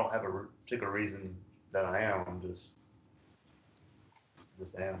know. I don't have a particular reason that I am. I'm just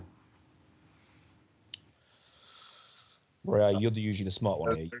am. Right, you're usually the smart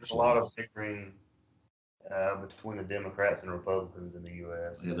one here. There's a lot of bickering between the Democrats and Republicans in the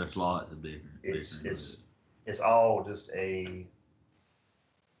U.S. Yeah, there's lots of bickering. It's all just it's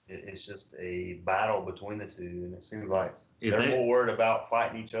just a battle between the two, and it seems like they're more worried about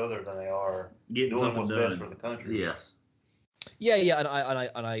fighting each other than they are doing what's best for the country. Yes. Yeah, and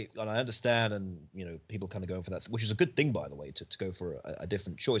I understand, and people kind of go for that, which is a good thing, by the way, to go for a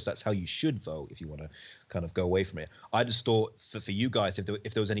different choice. That's how you should vote if you want to kind of go away from it. I just thought for you guys, if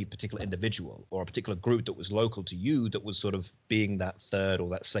there was any particular individual or a particular group that was local to you that was sort of being that third or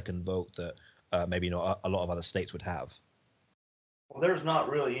that second vote that maybe a lot of other states would have. Well, there's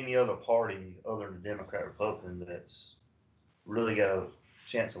not really any other party other than Democrat, Republican that's really got a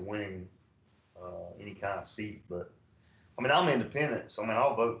chance of winning any kind of seat, but. I mean, I'm independent, so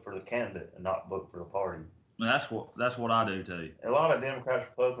I'll vote for the candidate and not vote for the party. That's what I do too. A lot of Democrats,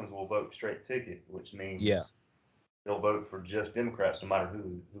 Republicans will vote straight ticket, which means they'll vote for just Democrats no matter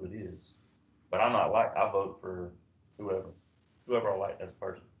who it is. But I'm not I vote for whoever I like as a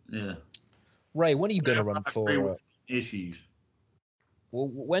person. Yeah. Ray, when are you going to run for issues? Well,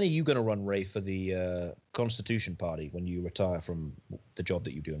 when are you going to run, Ray, for the Constitution Party when you retire from the job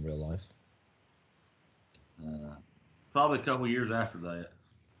that you do in real life? Probably a couple of years after that.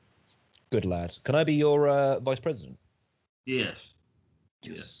 Good lad. Can I be your vice president? Yes.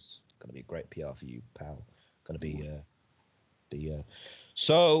 Yes. Going to be a great PR for you, pal. Going to be.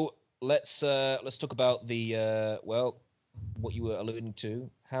 So let's talk about the what you were alluding to.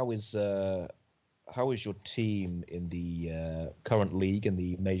 How is your team in the current league and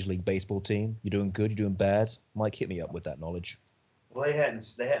the Major League Baseball team? You doing good? You doing bad? Mike, hit me up with that knowledge. Well, they hadn't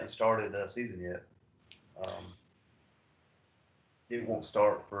started the season yet. It won't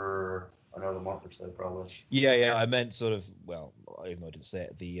start for another month or so, probably. Yeah. I meant sort of. Well, even though I didn't say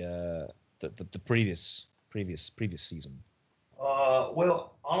it, the previous season.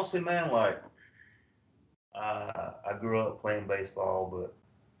 Well, honestly, man, like I grew up playing baseball, but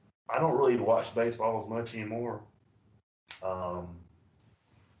I don't really watch baseball as much anymore. I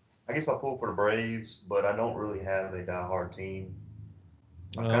guess I pull for the Braves, but I don't really have a diehard team.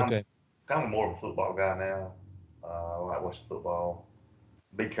 I'm kind of more of a football guy now. I like watching football.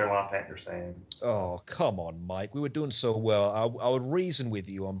 Big Carolina Panthers fan. Oh, come on, Mike. We were doing so well. I would reason with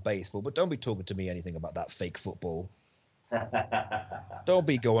you on baseball, but don't be talking to me anything about that fake football. Don't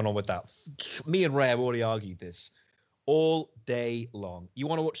be going on with that. Me and Ray have already argued this all day long. You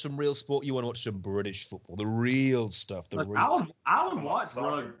want to watch some real sport? You want to watch some British football, the real stuff. I would watch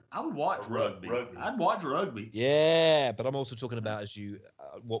rugby. I'd watch rugby. Yeah, but I'm also talking about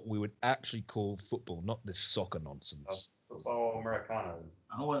what we would actually call football, not this soccer nonsense. Football Americano.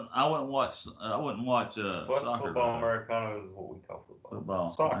 I wouldn't watch. What's soccer. Football Americano is what we call football. Football.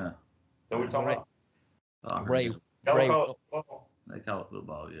 Soccer. So we're talking about Ray. They call it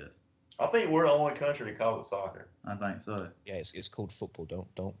football. Yeah. I think we're the only country to call it soccer. I think so. Yeah, it's called football.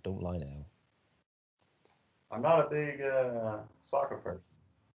 Don't lie now. I'm not a big soccer person.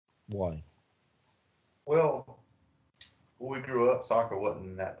 Why? Well, when we grew up, soccer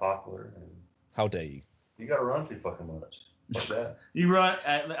wasn't that popular. And how dare you? You got to run too fucking much. Like that. You run.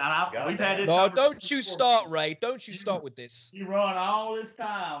 We've had this. No, don't you start, Ray. Don't you start with this. You run all this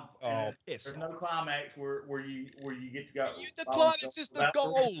time. Oh, piss. There's no climax where you get to go. The climax is the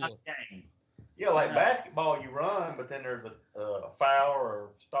goal. Yeah, like basketball, you run, but then there's a foul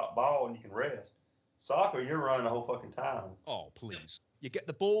or stop ball, and you can rest. Soccer, you're running the whole fucking time. Oh, please. You get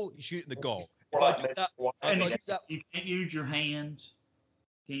the ball, you shoot in the goal. If I do that, you can't use your hands.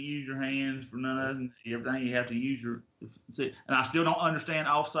 Can't use your hands for none. Everything you have to use your. See, and I still don't understand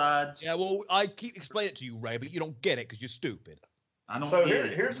offsides. Yeah, well, I keep explaining it to you, Ray, but you don't get it because you're stupid. I don't. So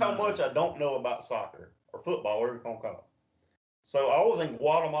here's how much I don't know about soccer or football, whatever you're gonna call it. So I was in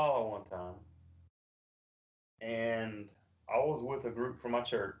Guatemala one time, and I was with a group from my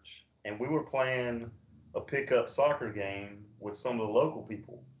church, and we were playing a pickup soccer game with some of the local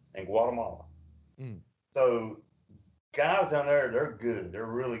people in Guatemala. So guys down there, they're good. They're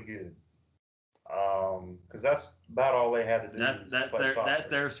really good. Because that's about all they had to do. That's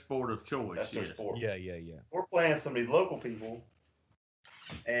their sport of choice. That's their sport. Yeah. We're playing some of these local people,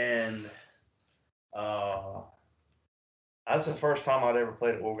 And that's the first time I'd ever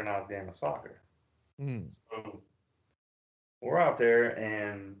played an organized game of soccer. Mm. So we're out there,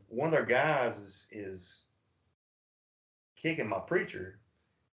 and one of their guys is kicking my preacher,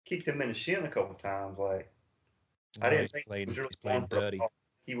 kicked him in the shin a couple times. Like, I Oh, didn't think he was really he's going playing for a dirty. ball.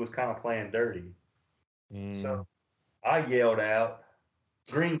 He was kind of playing dirty. So Mm. I yelled out,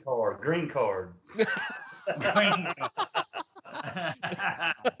 green card, green card. Green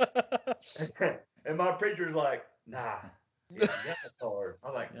And my preacher's like, nah, it's yellow card. I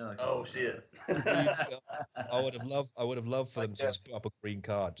was like, Yellow oh card. shit. I would have loved for them to Yeah. just put up a green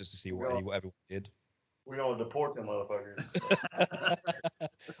card just to see what everyone did. We're gonna deport them motherfuckers.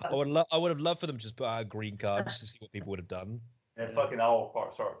 I would have loved for them to just put out a green card just to see what people would have done. And fucking all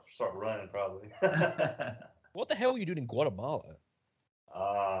start running probably. What the hell are you doing in Guatemala?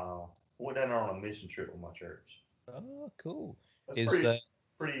 Went down there on a mission trip with my church. Oh, cool. That's Is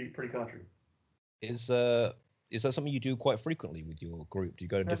pretty country. is that something you do quite frequently with your group? Do you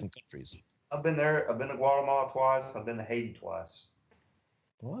go to different countries? I've been there. I've been to Guatemala twice. I've been to Haiti twice.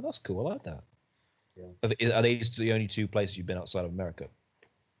 Oh, that's cool. I like that. Yeah. Are these the only two places you've been outside of America?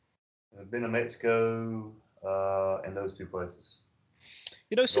 I've been to Mexico and those two places.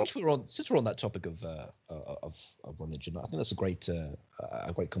 You know, since we're on that topic of religion, I think that's a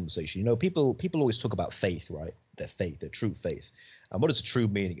great conversation. You know, people always talk about faith, right? Their true faith, and what is the true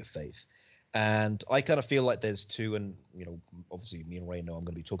meaning of faith? And I kind of feel like there's two, and you know, obviously me and Ray know I'm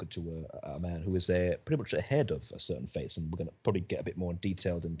going to be talking to a man who is there pretty much ahead of a certain faith, and we're going to probably get a bit more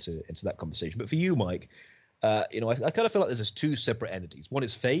detailed into that conversation. But for you, Mike, you know, I kind of feel like there's two separate entities. One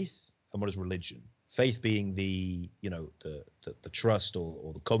is faith, and one is religion. Faith being the trust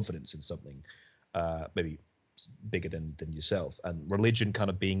or the confidence in something, maybe bigger than yourself, and religion kind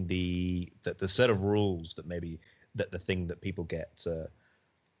of being the set of rules that maybe that the thing that people get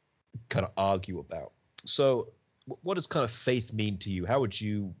kind of argue about. So, what does kind of faith mean to you? How would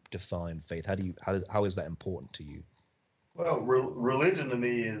you define faith? How is that important to you? Well, religion to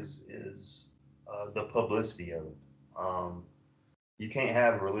me is the publicity of it. You can't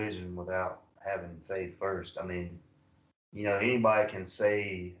have religion without having faith first. I mean, you know, anybody can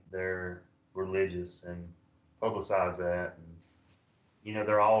say they're religious and publicize that, and you know,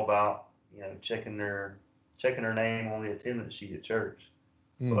 they're all about checking their name on the attendance sheet at church.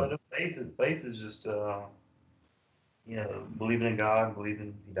 But faith is just believing in God,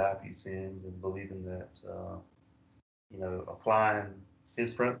 believing He died for your sins, and believing that applying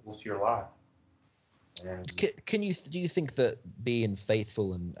His principles to your life. And Do you think that being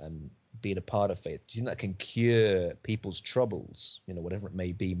faithful and being a part of faith, do you think that can cure people's troubles, you know, whatever it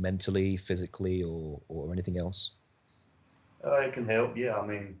may be, mentally, physically, or anything else? it can help. Yeah, I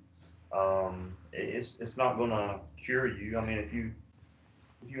mean, it's not going to cure you. I mean, if you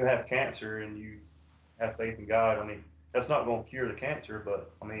have cancer and you have faith in God, I mean, that's not going to cure the cancer,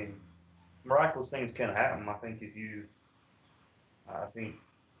 but I mean, miraculous things can happen. I think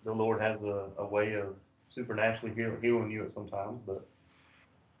the Lord has a way of supernaturally healing you at sometimes, but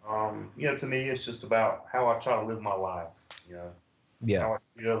to me, it's just about how I try to live my life. You know, Yeah. how I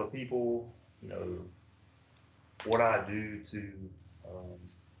treat other people. You know, what I do to. Um,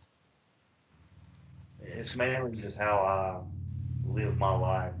 it's mainly just how I live my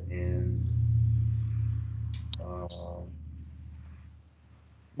life, and um,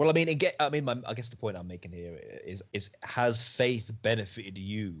 Well, I mean, I guess the point I'm making here is has faith benefited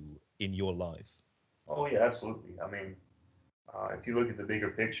you in your life? oh yeah, absolutely. I mean, if you look at the bigger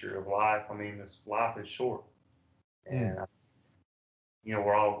picture of life, I mean, this life is short, and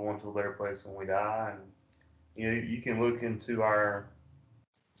we're all going to a better place when we die, and you can look into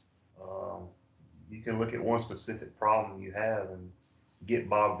um, you can look at one specific problem you have and get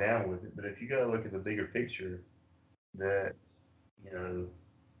bogged down with it. But if you got to look at the bigger picture, that you know,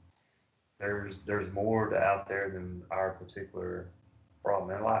 there's more to out there than our particular problem.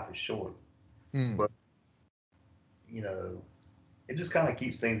 And life is short, but you know, it just kind of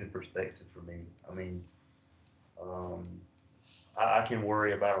keeps things in perspective for me. I mean, um, I can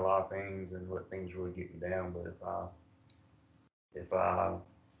worry about a lot of things and let things really get me down. But if I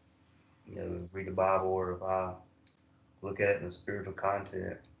read the Bible, or if I look at it in the spiritual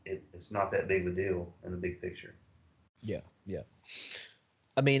content, it's not that big of a deal in the big picture. Yeah, yeah.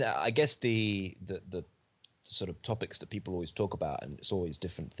 I mean, I guess the sort of topics that people always talk about, and it's always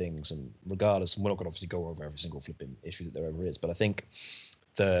different things, and regardless, and we're not going to obviously go over every single flipping issue that there ever is, but I think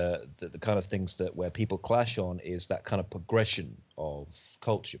the kind of things that where people clash on is that kind of progression of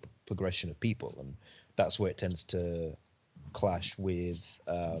culture, progression of people, and that's where it tends to clash with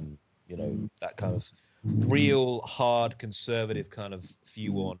that kind of real hard conservative kind of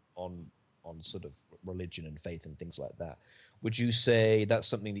view on sort of religion and faith and things like that. Would you say that's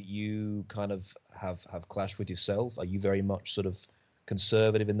something that you kind of have clashed with yourself? Are you very much sort of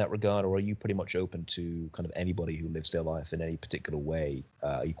conservative in that regard, or are you pretty much open to kind of anybody who lives their life in any particular way?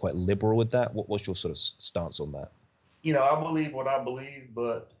 Are you quite liberal with that? What's your sort of stance on that? You know, I believe what I believe,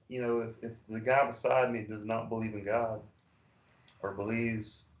 but you know, if the guy beside me does not believe in God or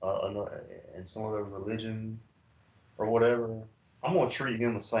believes in some other religion or whatever, I'm gonna treat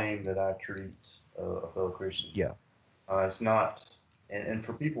him the same that I treat a fellow Christian. Yeah. It's not, and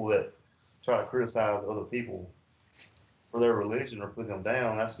for people that try to criticize other people for their religion or put them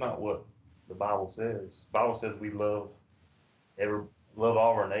down, that's not what the Bible says. The Bible says we every love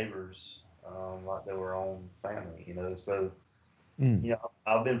all our neighbors like they were our own family. You know, so Mm. you know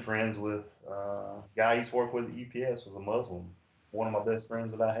I've been friends with a guy I used to work with at UPS was a Muslim. One of my best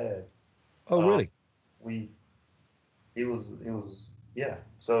friends that I had. Oh, Uh, really? we it was yeah.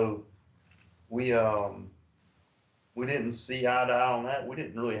 So we um we didn't see eye to eye on that. We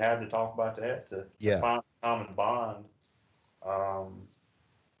didn't really have to talk about that to Yeah. find a common bond. Um,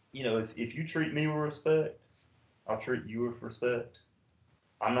 you know, if you treat me with respect, I'll treat you with respect.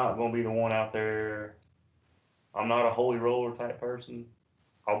 I'm not going to be the one out there. I'm not a holy roller type person.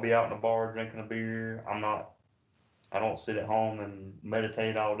 I'll be out in a bar drinking a beer. I don't sit at home and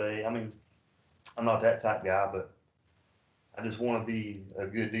meditate all day. I mean, I'm not that type guy, but I just want to be a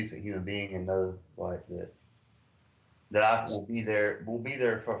good, decent human being and know like that I will be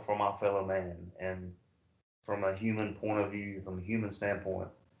there for my fellow man. And from a human point of view, from a human standpoint,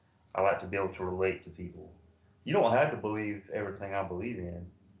 I like to be able to relate to people. You don't have to believe everything I believe in.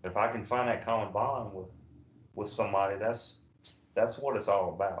 If I can find that common bond with somebody, that's what it's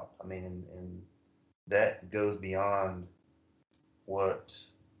all about. I mean, and that goes beyond what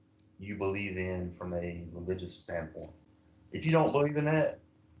you believe in from a religious standpoint. If you don't believe in that,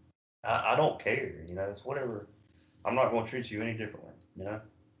 I don't care. You know, it's whatever. I'm not going to treat you any differently. You know.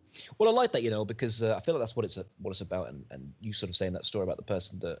 Well, I like that, because I feel like that's what it's about, and you sort of saying that story about the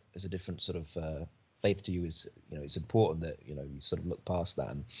person that is a different sort of faith to you is, it's important that you sort of look past that,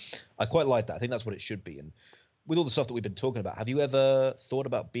 and I quite like that. I think that's what it should be. And with all the stuff that we've been talking about, have you ever thought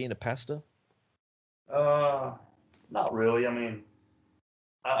about being a pastor? Uh, Not really. I mean,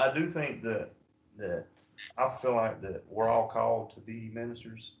 I do think that I feel like that we're all called to be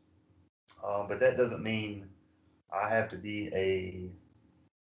ministers, but that doesn't mean I have to be a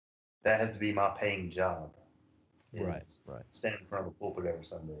that has to be my paying job Right, is right. stand in front of the pulpit every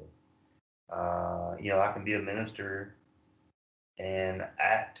Sunday. You know, I can be a minister and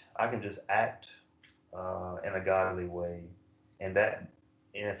act. I can just act in a godly way, and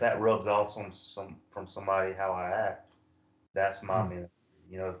if that rubs off some from somebody how I act, that's my Mm. ministry.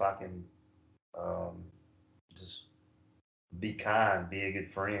 You know, if I can um, just be kind, be a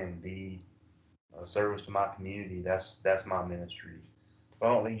good friend, be a service to my community. That's my ministry. So I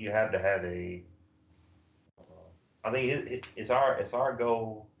don't think you have to have a. I think it's our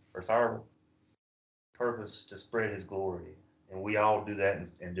goal or it's our purpose to spread His glory, and we all do that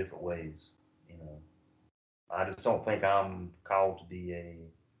in different ways. You know, I just don't think I'm called to be a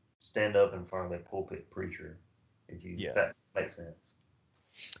stand up in front of a pulpit preacher. If Yeah. that makes sense.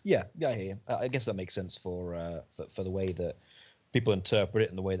 Yeah, I hear you. I guess that makes sense for the way that people interpret it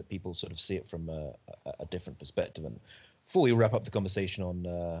and the way that people sort of see it from a different perspective. And before we wrap up the conversation on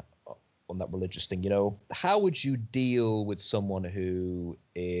that religious thing, how would you deal with someone who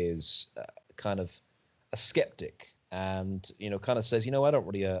is kind of a skeptic and kind of says, I don't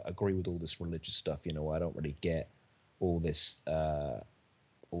really agree with all this religious stuff. I don't really get all this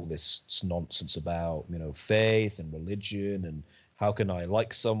nonsense about faith and religion, and how can I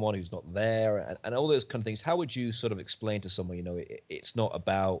like someone who's not there, and all those kind of things. How would you sort of explain to someone, it's not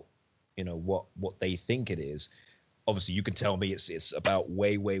about what they think it is? Obviously you can tell me it's about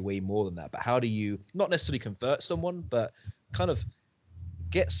way way way more than that, but how do you not necessarily convert someone, but kind of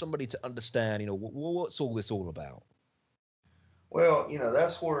get somebody to understand what's all this all about? Well, you know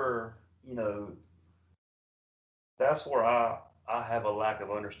you know that's where I have a lack of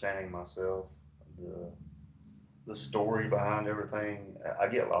understanding myself. The the story behind everything I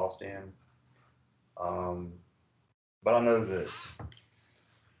get lost in. Um, but I know that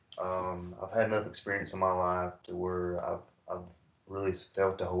I've had enough experience in my life to where I've really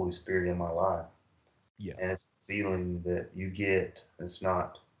felt the Holy Spirit in my life, Yeah. and it's the feeling that you get. It's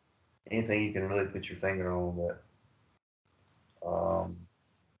not anything you can really put your finger on that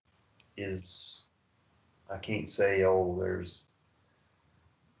is. I can't say, oh, there's.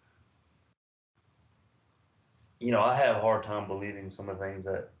 You know, I have a hard time believing some of the things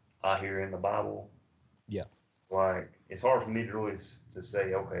that I hear in the Bible. Yeah. Like, it's hard for me to really to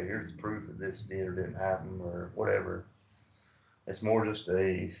say, okay, here's proof that this did or didn't happen or whatever. It's more just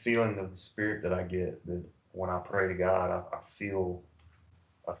a feeling of the spirit that I get, that when I pray to God, I feel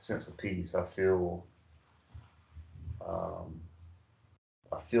a sense of peace. Um,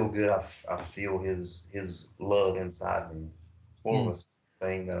 I feel good. I feel His love inside me. It's more of a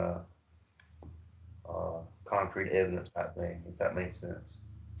thing than a concrete evidence type thing, if that makes sense.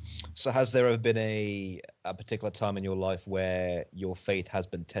 So has there ever been a particular time in your life where your faith has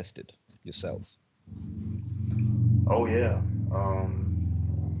been tested yourself? Oh yeah.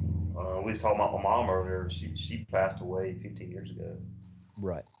 We was talking about my mom earlier. She passed away 15 years ago.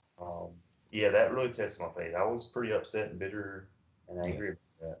 Right. Um, yeah, that really tested my faith. I was pretty upset and bitter and Yeah. angry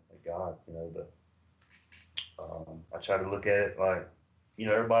at God, but I try to look at it like,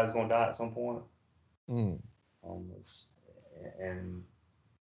 everybody's going to die at some point. Mm. It's, and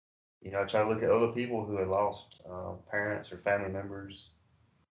I try to look at other people who had lost parents or family members.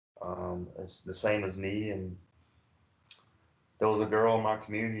 It's the same as me. And there was a girl in my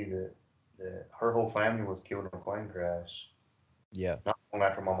community that her whole family was killed in a plane crash. Yeah. Not long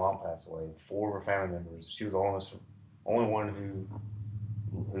after my mom passed away, four of her family members. She was the only one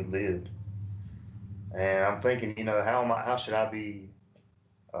who lived. And I'm thinking, how should I be?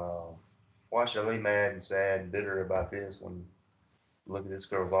 Uh, why should I be mad and sad and bitter about this when look at this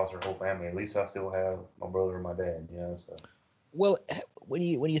girl's lost her whole family? At least I still have my brother and my dad. So Well, when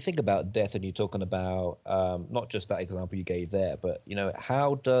you think about death and you're talking about not just that example you gave there, but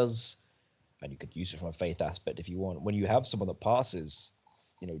how does, and you could use it from a faith aspect if you want, when you have someone that passes,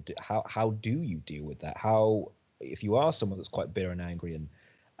 how do you deal with that? How, if you are someone that's quite bitter and angry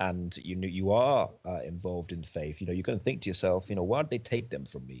and you are involved in faith, you're going to think to yourself, why did they take them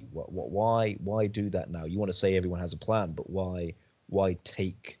from me? Why do that now? You want to say everyone has a plan, but why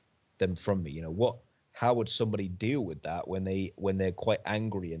take them from me? How would somebody deal with that when they're quite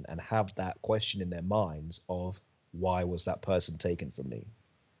angry and have that question in their minds of why was that person taken from me?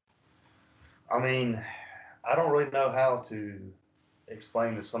 I mean, I don't really know how to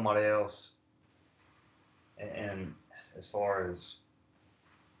explain to somebody else, and as far as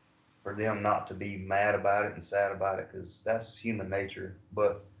for them not to be mad about it and sad about it, because that's human nature.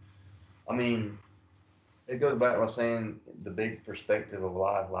 But I mean, it goes back to what I was saying, the big perspective of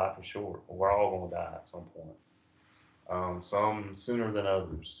life. Life is short. We're all going to die at some point. Some sooner than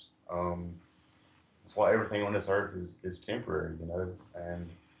others. That's why everything on this earth is temporary, And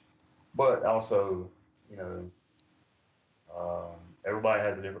but also, you know, everybody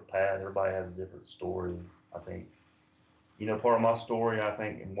has a different path. Everybody has a different story. I think, part of my story. I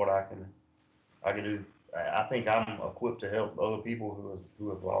think, and what I can do. I think I'm equipped to help other people who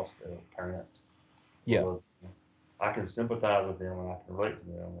have lost a parent. Yeah. I can sympathize with them and I can relate to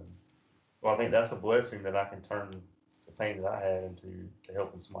them. And well, I think that's a blessing that I can turn the pain that I had into to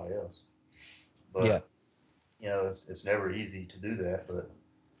helping somebody else. Yeah. But it's never easy to do that. But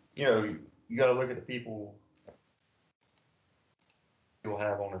you got to look at the people you'll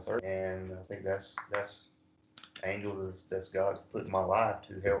have on this earth, and I think that's angels. That's God put in my life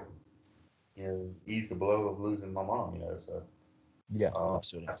to help ease the blow of losing my mom. So Yeah,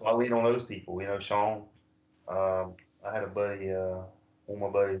 absolutely. that's why I lean on those people. Sean. I had a buddy, one of my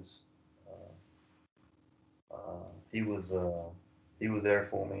buddies. He was there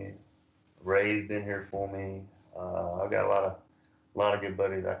for me. Ray's been here for me. I've got a lot of good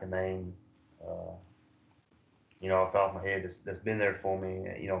buddies I can name. Uh, off the top of my head, that's been there for me.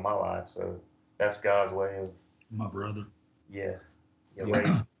 In my life. So that's God's way of, My brother. yeah, yeah.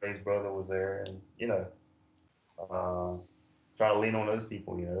 Yeah. Ray's brother was there, and uh, try to lean on those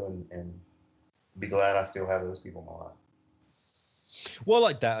people, and be glad I still have those people in my life. Well,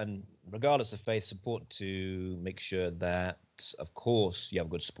 like that, and regardless of faith, it's important to make sure that, of course, you have a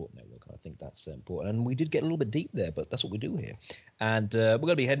good support network. I think that's important. And we did get a little bit deep there, but that's what we do here. And we're going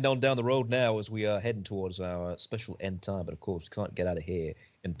to be heading on down the road now as we are heading towards our special end time. But of course, we can't get out of here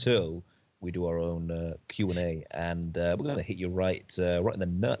until we do our own Q&A. And we're going to hit you right in the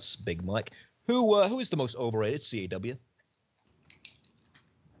nuts, Big Mike. Who is the most overrated CAW?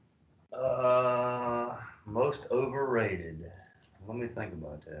 Most overrated. Let me think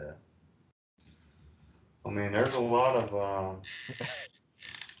about that. I mean, there's a lot of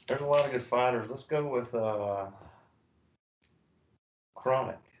good fighters. Let's go with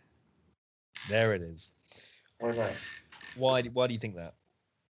Chronic. There it is. What do you think? Why do you think that?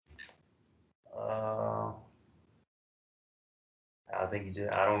 Uh, I think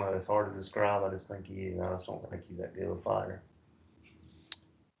I don't know. It's hard to describe. I just think I just don't think he's that good of a fighter.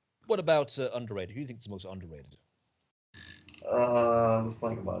 What about underrated? Who do you think is the most underrated? Let's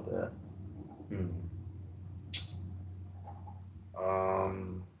think about that. Hmm.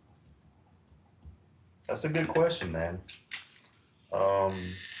 Um, that's a good question, man. Um,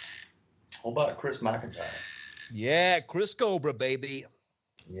 what about Chris McIntyre? Yeah, Chris Cobra, baby.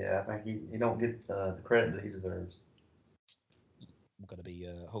 Yeah, I think he don't get the credit that he deserves. I'm going to be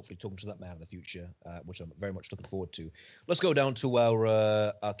hopefully talking to that man in the future, which I'm very much looking forward to. Let's go down to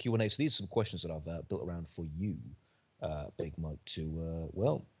our Q&A. So these are some questions that I've built around for you, Big Mike,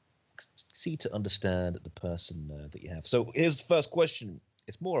 to, see to understand the person that you have. So here's the first question.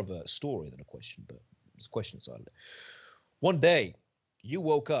 It's more of a story than a question, but it's a question inside of it. One day, you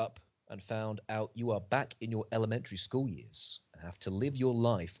woke up and found out you are back in your elementary school years and have to live your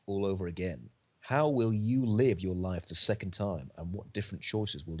life all over again. How will you live your life the second time, and what different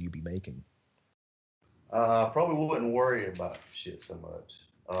choices will you be making? I probably wouldn't worry about shit so much.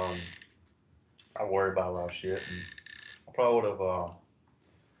 I worry about a lot of shit, and I probably would have.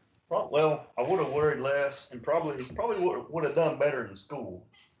 Well, I would have worried less, and probably would have done better in school.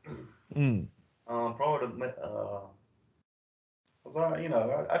 Mm. Probably would have. Cause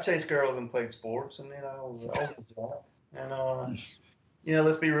I chased girls and played sports, and I was a jock. And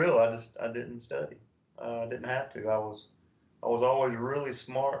let's be real. I didn't study. I didn't have to. I was always really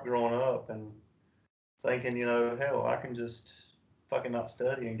smart growing up, and thinking, hell, I can just fucking not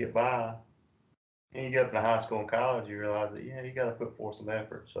study and get by. And you get up into high school and college, you realize that you got to put forth some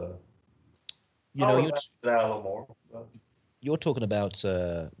effort. So You I know, would you're have it out a little more. But you're talking about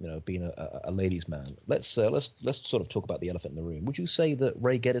being a ladies' man. Let's sort of talk about the elephant in the room. Would you say that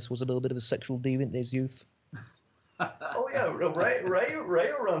Ray Geddes was a little bit of a sexual deviant in his youth? oh yeah, Ray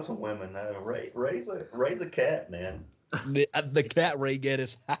will run some women. Ray's a cat, man. The cat Ray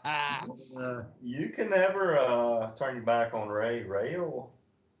Geddes. You can never turn your back on Ray. Ray'll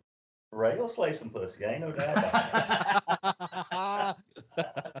slay some pussy. Ain't no doubt about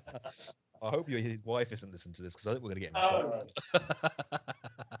I hope his wife isn't listening to this, because I think we're going to get him in it.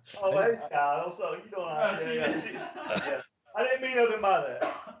 trouble. Oh, hey Scott. Also, you don't know. Yeah. I didn't mean nothing by that.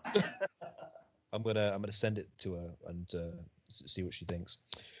 I'm gonna send it to her and see what she thinks.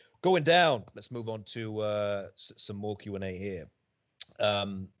 Going down. Let's move on to some more Q&A here.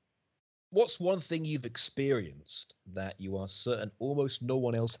 What's one thing you've experienced that you are certain almost no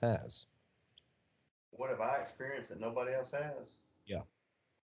one else has? What have I experienced that nobody else has? Yeah.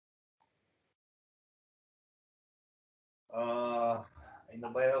 Ain't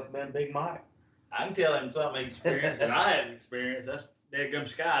nobody else been Big Mike. I can tell him something he experienced that I haven't experienced. That's daggum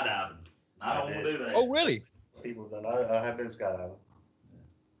skydiving. I don't want to do that. Oh, really? People done. I have been skydiving.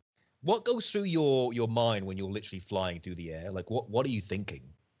 What goes through your mind when you're literally flying through the air? Like, what are you thinking?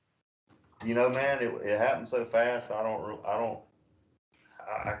 Man, it happened so fast. I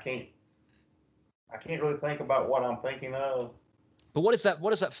can't really think about what I'm thinking of. But what is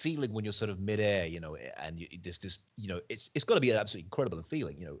that feeling when you're sort of midair, and it's got to be an absolutely incredible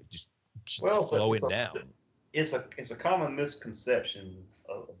feeling, just flowing down. It's a common misconception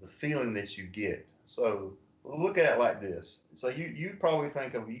of the feeling that you get. So look at it like this. So you probably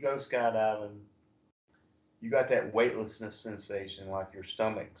think of, you go skydiving, you got that weightlessness sensation, like your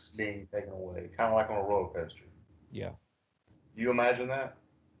stomach's being taken away, kind of like on a roller coaster. Yeah. Do you imagine that?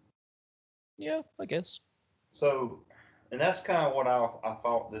 Yeah, I guess. So, and that's kind of what I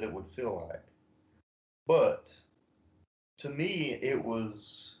thought that it would feel like. But to me, it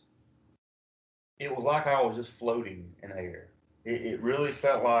was like I was just floating in air. It really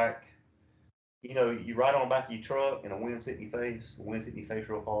felt like, you ride on the back of your truck and the wind's hitting your face. The wind's hitting your face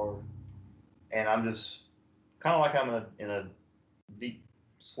real hard, and I'm just kind of like I'm in a deep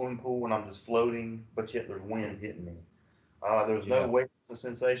swimming pool and I'm just floating, but yet there's wind hitting me. There's no weightlessness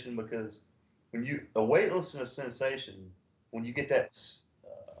sensation, because the weightlessness sensation, when you get that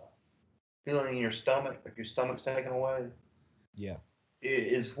feeling in your stomach, like your stomach's taken away, yeah,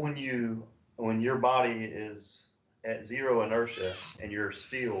 is when your body is at zero inertia and you're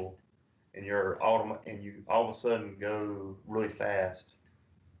still, and you all of a sudden go really fast.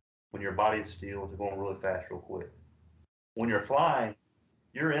 When your body is still, it's going really fast, real quick. When you're flying,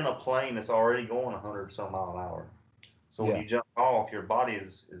 you're in a plane that's already going 100 some mile an hour. So when you jump off, your body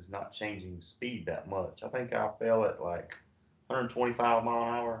is not changing speed that much. I think I fell at like 125 mile an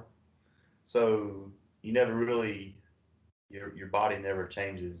hour. So you never really, your body never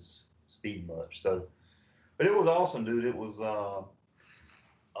changes speed much. So, but it was awesome, dude. It was.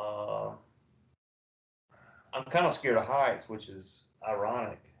 I'm kind of scared of heights, which is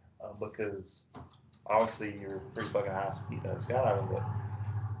ironic, because obviously you're pretty fucking high speed skydiving, but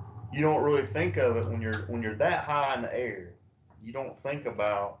you don't really think of it when you're that high in the air. You don't think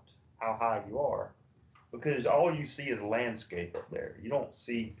about how high you are, because all you see is landscape up there. You don't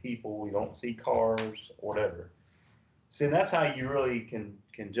see people, you don't see cars, whatever. See, and that's how you really can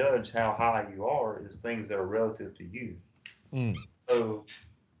judge how high you are is things that are relative to you. Mm. So,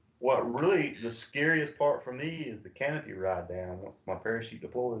 what really the scariest part for me is the canopy ride down once my parachute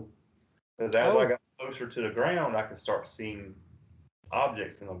deployed. Because as I Oh. got closer to the ground, I could start seeing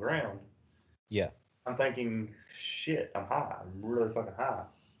objects in the ground. Yeah. I'm thinking, shit, I'm high. I'm really fucking high.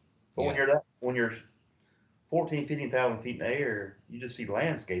 But Yeah. when you're 14, 15,000 feet in the air, you just see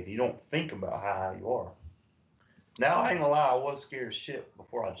landscape. You don't think about how high you are. Now, I ain't gonna lie, I was scared as shit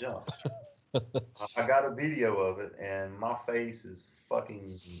before I jumped. I got a video of it, and my face is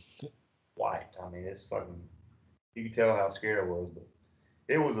fucking white. I mean, it's fucking. You can tell how scared I was, but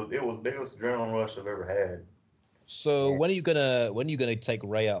it was the biggest adrenaline rush I've ever had. So Yeah. when are you gonna take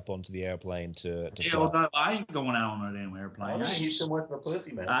Ray up onto the airplane to Hell fly? no, I ain't going out on a damn I airplane. think he's too much of a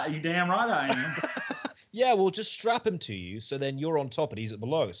pussy, man. You damn right I am. Yeah, well, just strap him to you, so then you're on top and he's at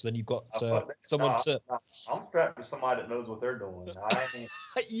below. So then you've got someone to I'm strapped to somebody that knows what they're doing. I ain't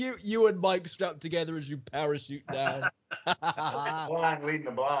you and Mike strapped together as you parachute down. blind leading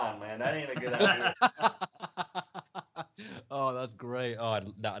the blind, man. That ain't a good idea. Oh, that's great. Oh,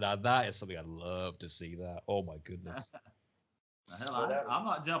 now that is something I'd love to see. That. Oh my goodness. Hell, I'm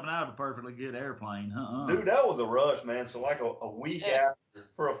not jumping out of a perfectly good airplane. Dude, that was a rush, man. So like a week after,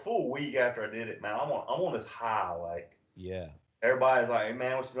 for a full week after I did it, man, I'm on this high. Like, Yeah. everybody's like, "Hey,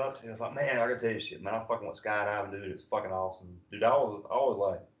 man, what you up to?" It's like, man, I gotta tell you shit, man. I fucking went skydiving, dude. It's fucking awesome, dude. I was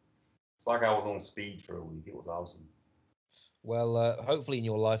like, it's like I was on speed for a week. It was awesome. Well, hopefully in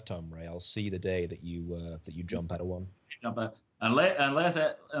your lifetime, Ray, I'll see the day that you jump out of one. Jump out. Unless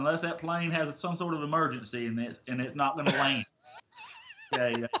that plane has some sort of emergency and it's not going to land.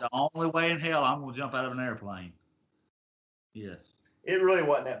 Okay, that's the only way in hell I'm going to jump out of an airplane. Yes. It really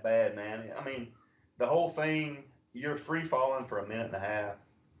wasn't that bad, man. I mean, the whole thing, you're free falling for a minute and a half.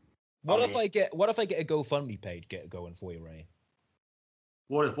 What if I get a GoFundMe page going for you, Ray?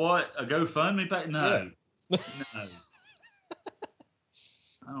 What a GoFundMe page? No. Yeah. No.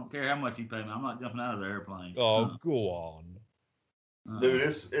 I don't care how much you pay me. I'm not jumping out of the airplane. Oh, go on. Dude,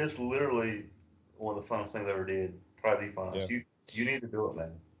 it's literally one of the funnest things I ever did. Probably the funnest. Yeah. You need to do it,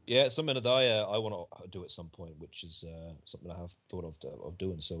 man. Yeah, it's something that I want to do at some point, which is something I have thought of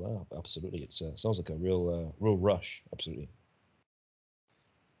doing. So absolutely, it sounds like a real rush. Absolutely.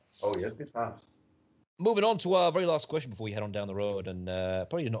 Oh yeah, it's good times. Moving on to our very last question before we head on down the road, and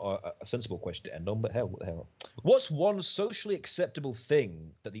probably not a sensible question to end on, but hell, what the hell? What's one socially acceptable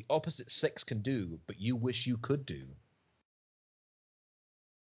thing that the opposite sex can do, but you wish you could do?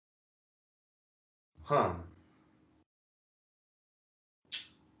 Huh.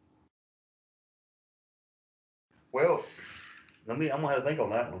 Well, I'm gonna have to think on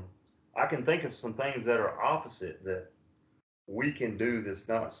that one. I can think of some things that are opposite that we can do that's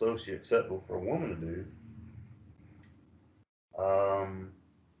not socially acceptable for a woman to do.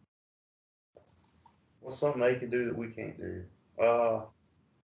 What's something they can do that we can't do?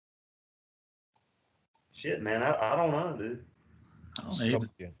 Shit, man, I don't know, dude. I don't even.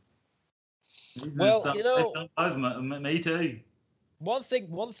 You. Well, me too. One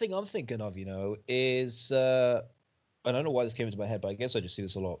thing I'm thinking of, is I don't know why this came into my head, but I guess I just see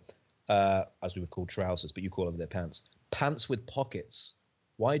this a lot. As we would call trousers, but you call them their pants. Pants with pockets.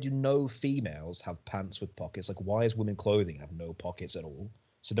 Why do no females have pants with pockets? Like, why does women clothing have no pockets at all?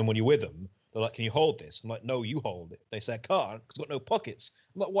 So then when you're with them, they're like, "Can you hold this?" I'm like, "No, you hold it." They say, "I can't because it's got no pockets."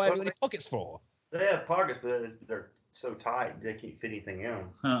 I'm like, "Why have you got any pockets for?" They have pockets, but they're so tight they can't fit anything in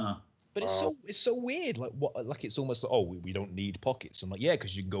them. But it's so weird. Like what? Like it's almost like, oh, we don't need pockets. I'm like, yeah,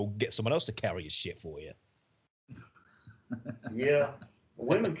 because you can go get someone else to carry your shit for you. Yeah,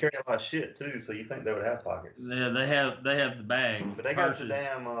 women carry a lot of shit too, so you think they would have pockets? Yeah, they have the bag, but they got the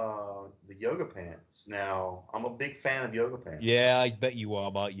damn the yoga pants. Now I'm a big fan of yoga pants. Yeah, I bet you are,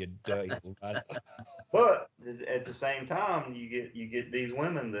 Mike. You dirty little lad. But at the same time, you get these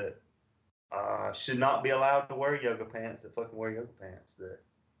women that should not be allowed to wear yoga pants that fucking wear yoga pants that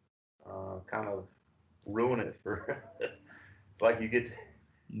kind of ruin it for. It's like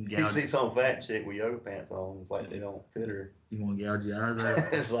you see some fat chick with yoga pants on. It's like they don't fit her. You want to gouge you out of there?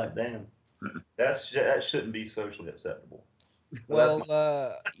 It's like, damn, that shouldn't be socially acceptable. Well,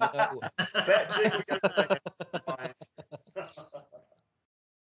 fat chick with yoga pants.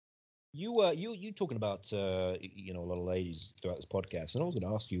 You talking about a lot of ladies throughout this podcast, and I was going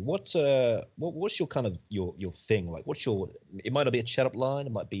to ask you what's your kind of your thing, like it might not be a chat up line,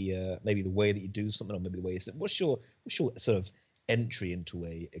 it might be maybe the way that you do something, or maybe the way you say, what's your sort of entry into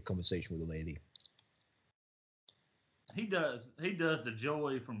a conversation with a lady? He does the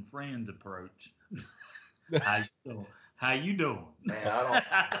Joey from Friends approach. How you doing? Man,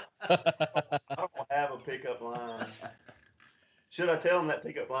 I don't have a pickup line. Should I tell them that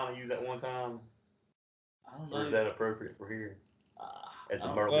pickup line I used that one time? I don't Or is know. that appropriate for here at the I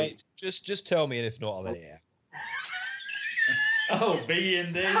don't- Myrtle Well, Beach? just tell me, and if not, I'll let it out. Oh,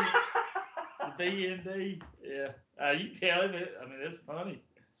 B&D. The B&D. Yeah. You tell him it. I mean, that's funny.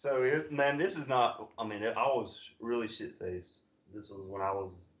 So, man, this is not, I mean, I was really shit-faced. This was when I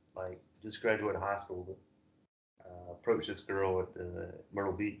was, like, just graduated high school. But, approached this girl at the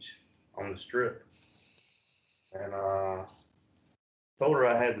Myrtle Beach on the strip. And told her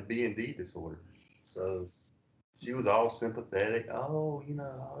I had the B&D disorder. So she was all sympathetic. Oh,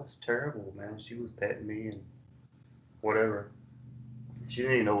 that's terrible, man. She was petting me and whatever. She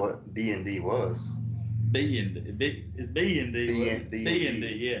didn't even know what B&D was. B&D. It's B&D. B&D. B&D,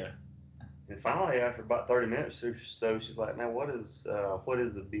 yeah. And finally, after about 30 minutes or so, she's like, "Man, what is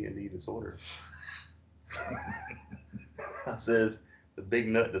the B&D disorder?" I said, "The big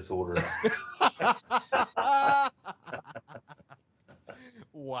nut disorder."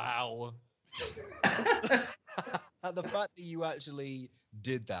 Wow. The fact that you actually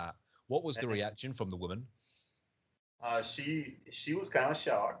did that, what was the reaction from the woman? She was kind of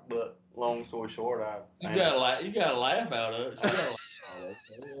shocked, but long story short, You gotta laugh out of it. She gotta laugh out of it.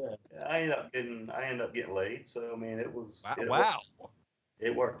 Yeah. I ended up getting laid. So I mean, it worked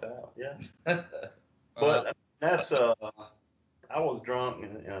out. Yeah. But that's I was drunk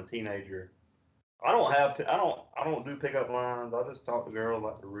and a teenager. I don't do pickup lines. I just talk to girls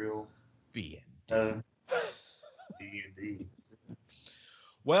like the real B&D. B&D.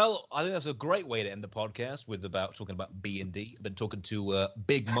 Well, I think that's a great way to end the podcast with talking about B&D. I've been talking to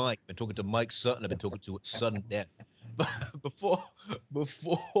Big Mike. I've been talking to Mike Sutton. I've been talking to Sudden Death. But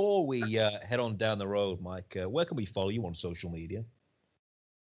before we head on down the road, Mike, where can we follow you on social media?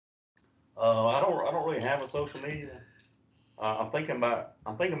 I don't really have a social media. I'm thinking about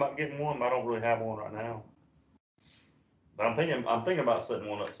getting one, but I don't really have one right now. But I'm thinking about setting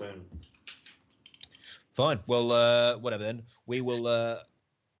one up soon. Fine. Well, whatever then. We will.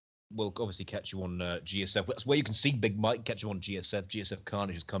 We'll obviously catch you on GSF. That's where you can see Big Mike. Catch you on GSF. GSF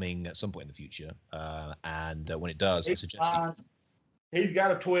Carnage is coming at some point in the future. And when it does, I suggest He's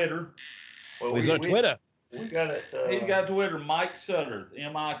got a Twitter. Well, he's got a Twitter. We got it. He's got a Twitter. Mike Sutter.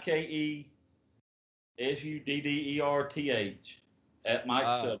 MikeSudderth at Mike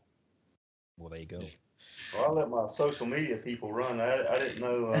Sutter. Well, there you go. Well, I let my social media people run. I didn't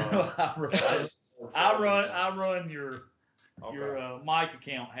know. I run your Mike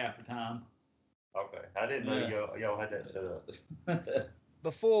account half the time. Okay, I didn't know y'all had that set up.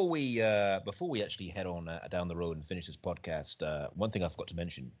 Before we actually head on down the road and finish this podcast, one thing I forgot to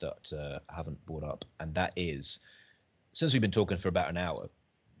mention that I haven't brought up, and that is, since we've been talking for about an hour,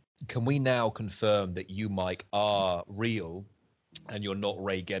 can we now confirm that you, Mike, are real and you're not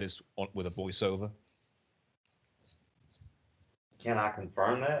Ray Geddes with a voiceover? Can I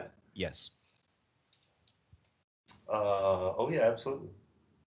confirm that? Yes. Oh yeah, absolutely.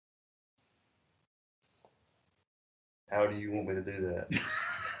 How do you want me to do that?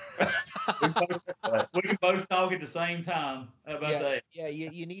 We can both talk at the same time. How about that? Yeah,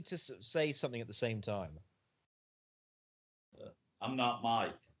 you need to say something at the same time. I'm not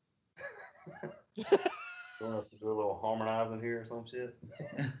Mike. You want us to do a little harmonizing here or some shit?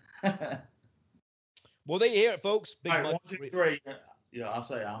 Well, there you hear it, folks. Big All right, Mike. 1, 2, 3. Yeah, I'll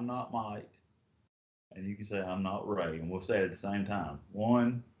say I'm not Mike. And you can say I'm not Ray. And we'll say it at the same time.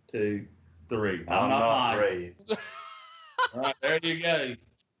 1, 2, 3. I'm not Mike. Ray. All right, there you go.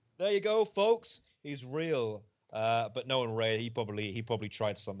 There you go, folks. He's real. But no one Ray. He probably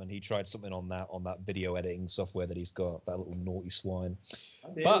tried something. He tried something on that video editing software that he's got. That little naughty swine. I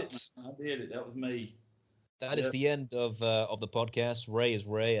did it. That was me. That is the end of the podcast. Ray is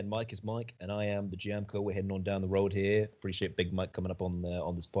Ray and Mike is Mike, and I am the Jamco. We're heading on down the road here. Appreciate Big Mike coming up on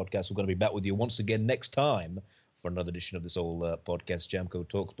this podcast. We're going to be back with you once again next time for another edition of this old podcast, Jamco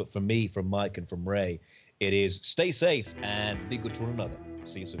Talks. But from me, from Mike, and from Ray, it is stay safe and be good to one another.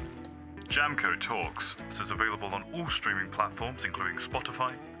 See you soon. Jamco Talks is available on all streaming platforms, including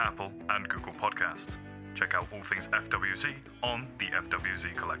Spotify, Apple, and Google Podcasts. Check out all things FWZ on the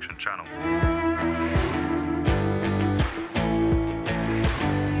FWZ Collection channel.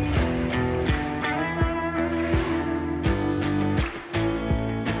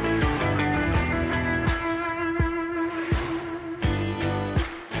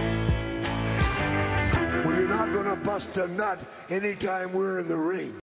 We're not gonna bust a nut anytime we're in the ring.